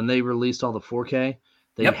that when they released all the 4K.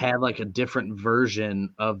 They had like a different version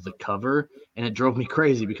of the cover, and it drove me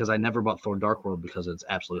crazy because I never bought Thor Dark World because it's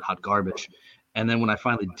absolute hot garbage. And then when I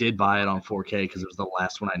finally did buy it on 4K because it was the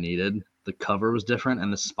last one I needed, the cover was different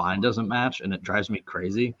and the spine doesn't match, and it drives me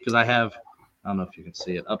crazy because I don't know if you can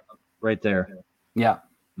see it up right there. Yeah.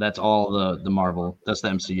 That's all the Marvel. That's the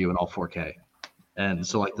MCU and all 4K. And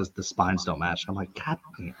so like the spines don't match. I'm like, God.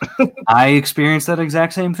 I experienced that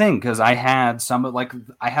exact same thing because I had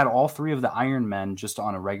I had all three of the Iron Men just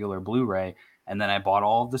on a regular Blu-ray, and then I bought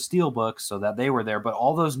all of the Steelbooks so that they were there. But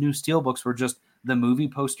all those new Steelbooks were just the movie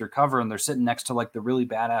poster cover, and they're sitting next to like the really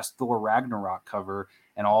badass Thor Ragnarok cover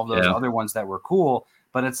and all of those other ones that were cool.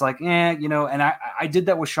 But it's like, and I did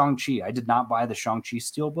that with Shang-Chi. I did not buy the Shang-Chi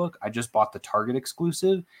Steelbook. I just bought the Target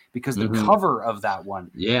exclusive because the cover of that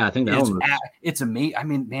one. Yeah, I think that one was... It's amazing. I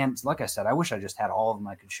mean, man, like I said, I wish I just had all of them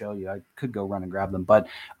I could show you. I could go run and grab them. But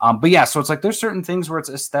yeah, so it's like there's certain things where it's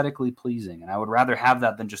aesthetically pleasing, and I would rather have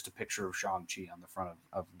that than just a picture of Shang-Chi on the front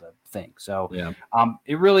of the thing. So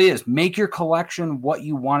it really is. Make your collection what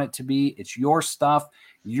you want it to be. It's your stuff.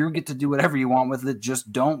 You get to do whatever you want with it.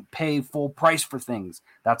 Just don't pay full price for things.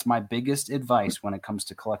 That's my biggest advice when it comes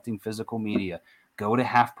to collecting physical media. Go to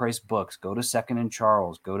Half Price Books. Go to Second and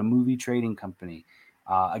Charles. Go to Movie Trading Company.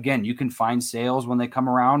 Again, you can find sales when they come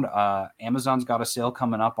around. Amazon's got a sale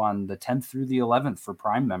coming up on the 10th through the 11th for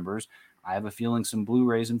Prime members. I have a feeling some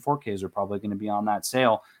Blu-rays and 4Ks are probably going to be on that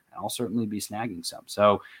sale. I'll certainly be snagging some.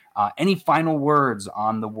 So any final words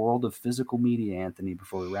on the world of physical media, Anthony,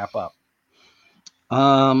 before we wrap up?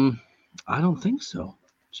 I don't think so.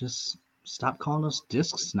 Just stop calling us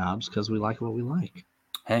disc snobs because we like what we like.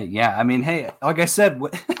 Hey, yeah. I mean, hey, like I said,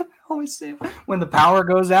 always say when the power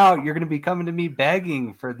goes out, you're going to be coming to me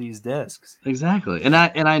begging for these discs. Exactly. And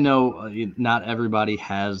I know not everybody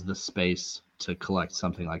has the space to collect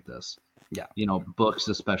something like this. Yeah. Books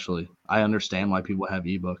especially. I understand why people have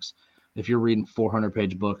ebooks. If you're reading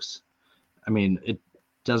 400-page books, I mean, it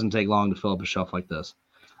doesn't take long to fill up a shelf like this.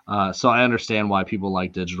 So I understand why people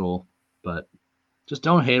like digital, but just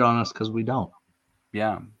don't hate on us because we don't.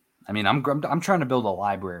 Yeah. I mean, I'm trying to build a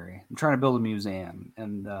library. I'm trying to build a museum,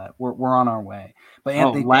 and we're on our way. But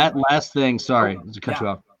Anthony, last thing, sorry to cut you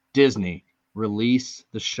off. Disney, release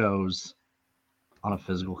the shows on a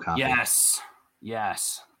physical copy.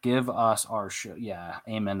 Yes. Give us our show. Yeah,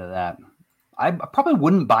 amen to that. I probably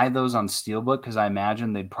wouldn't buy those on Steelbook because I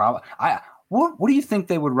imagine they'd probably. What do you think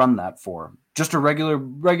they would run that for? Just a regular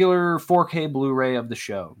 4K Blu-ray of the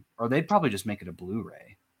show, or they'd probably just make it a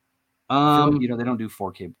Blu-ray. They don't do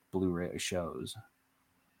 4K Blu-ray shows.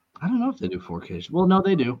 I don't know if they do 4K. Well, no,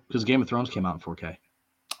 they do because Game of Thrones came out in 4K.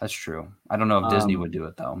 That's true. I don't know if Disney would do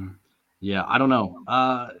it though. Yeah, I don't know.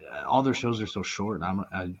 All their shows are so short.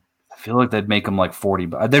 I I feel like they'd make them like 40,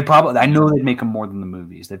 but they'd probably, I know they'd make them more than the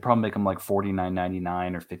movies. They'd probably make them like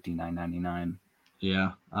 $49.99 or $59.99.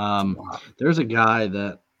 Yeah. There's a guy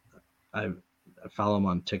that I follow him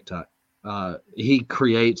on TikTok. He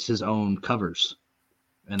creates his own covers,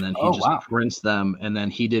 and then he prints them, and then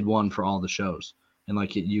he did one for all the shows. And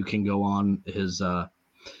like you can go on his I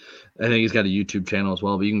think he's got a YouTube channel as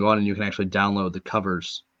well, but you can go on and you can actually download the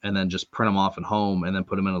covers and then just print them off at home and then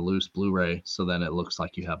put them in a loose Blu-ray, so then it looks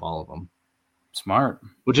like you have all of them. Smart.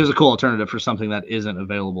 Which is a cool alternative for something that isn't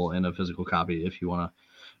available in a physical copy if you want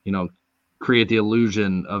to, create the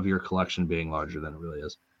illusion of your collection being larger than it really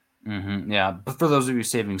is. Mm-hmm. Yeah, but for those of you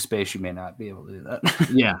saving space, you may not be able to do that.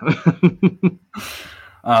 Yeah.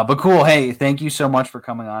 But cool. Hey, thank you so much for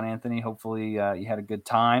coming on, Anthony. Hopefully you had a good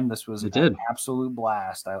time. This was an absolute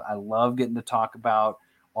blast. I love getting to talk about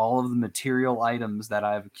all of the material items that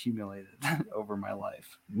I've accumulated over my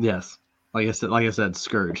life. Yes. Like I said,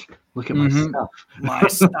 Scourge. Look at my stuff. My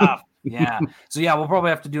stuff. Yeah. So yeah, we'll probably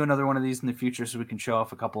have to do another one of these in the future so we can show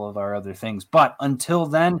off a couple of our other things. But until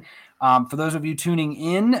then, for those of you tuning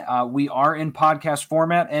in, we are in podcast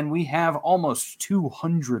format and we have almost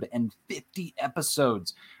 250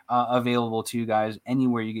 episodes available to you guys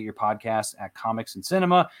anywhere you get your podcasts at Comics and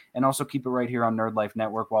Cinema, and also keep it right here on Nerd Life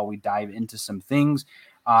Network while we dive into some things.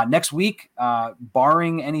 Next week,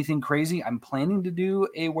 barring anything crazy, I'm planning to do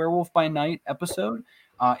a Werewolf by Night episode.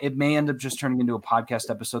 It may end up just turning into a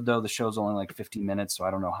podcast episode, though. The show's only like 15 minutes, so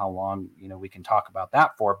I don't know how long we can talk about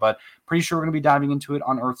that for. But pretty sure we're going to be diving into it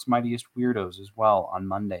on Earth's Mightiest Weirdos as well on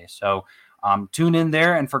Monday. So tune in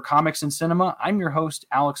there. And for Comics and Cinema, I'm your host,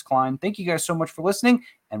 Alex Klein. Thank you guys so much for listening,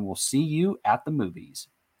 and we'll see you at the movies.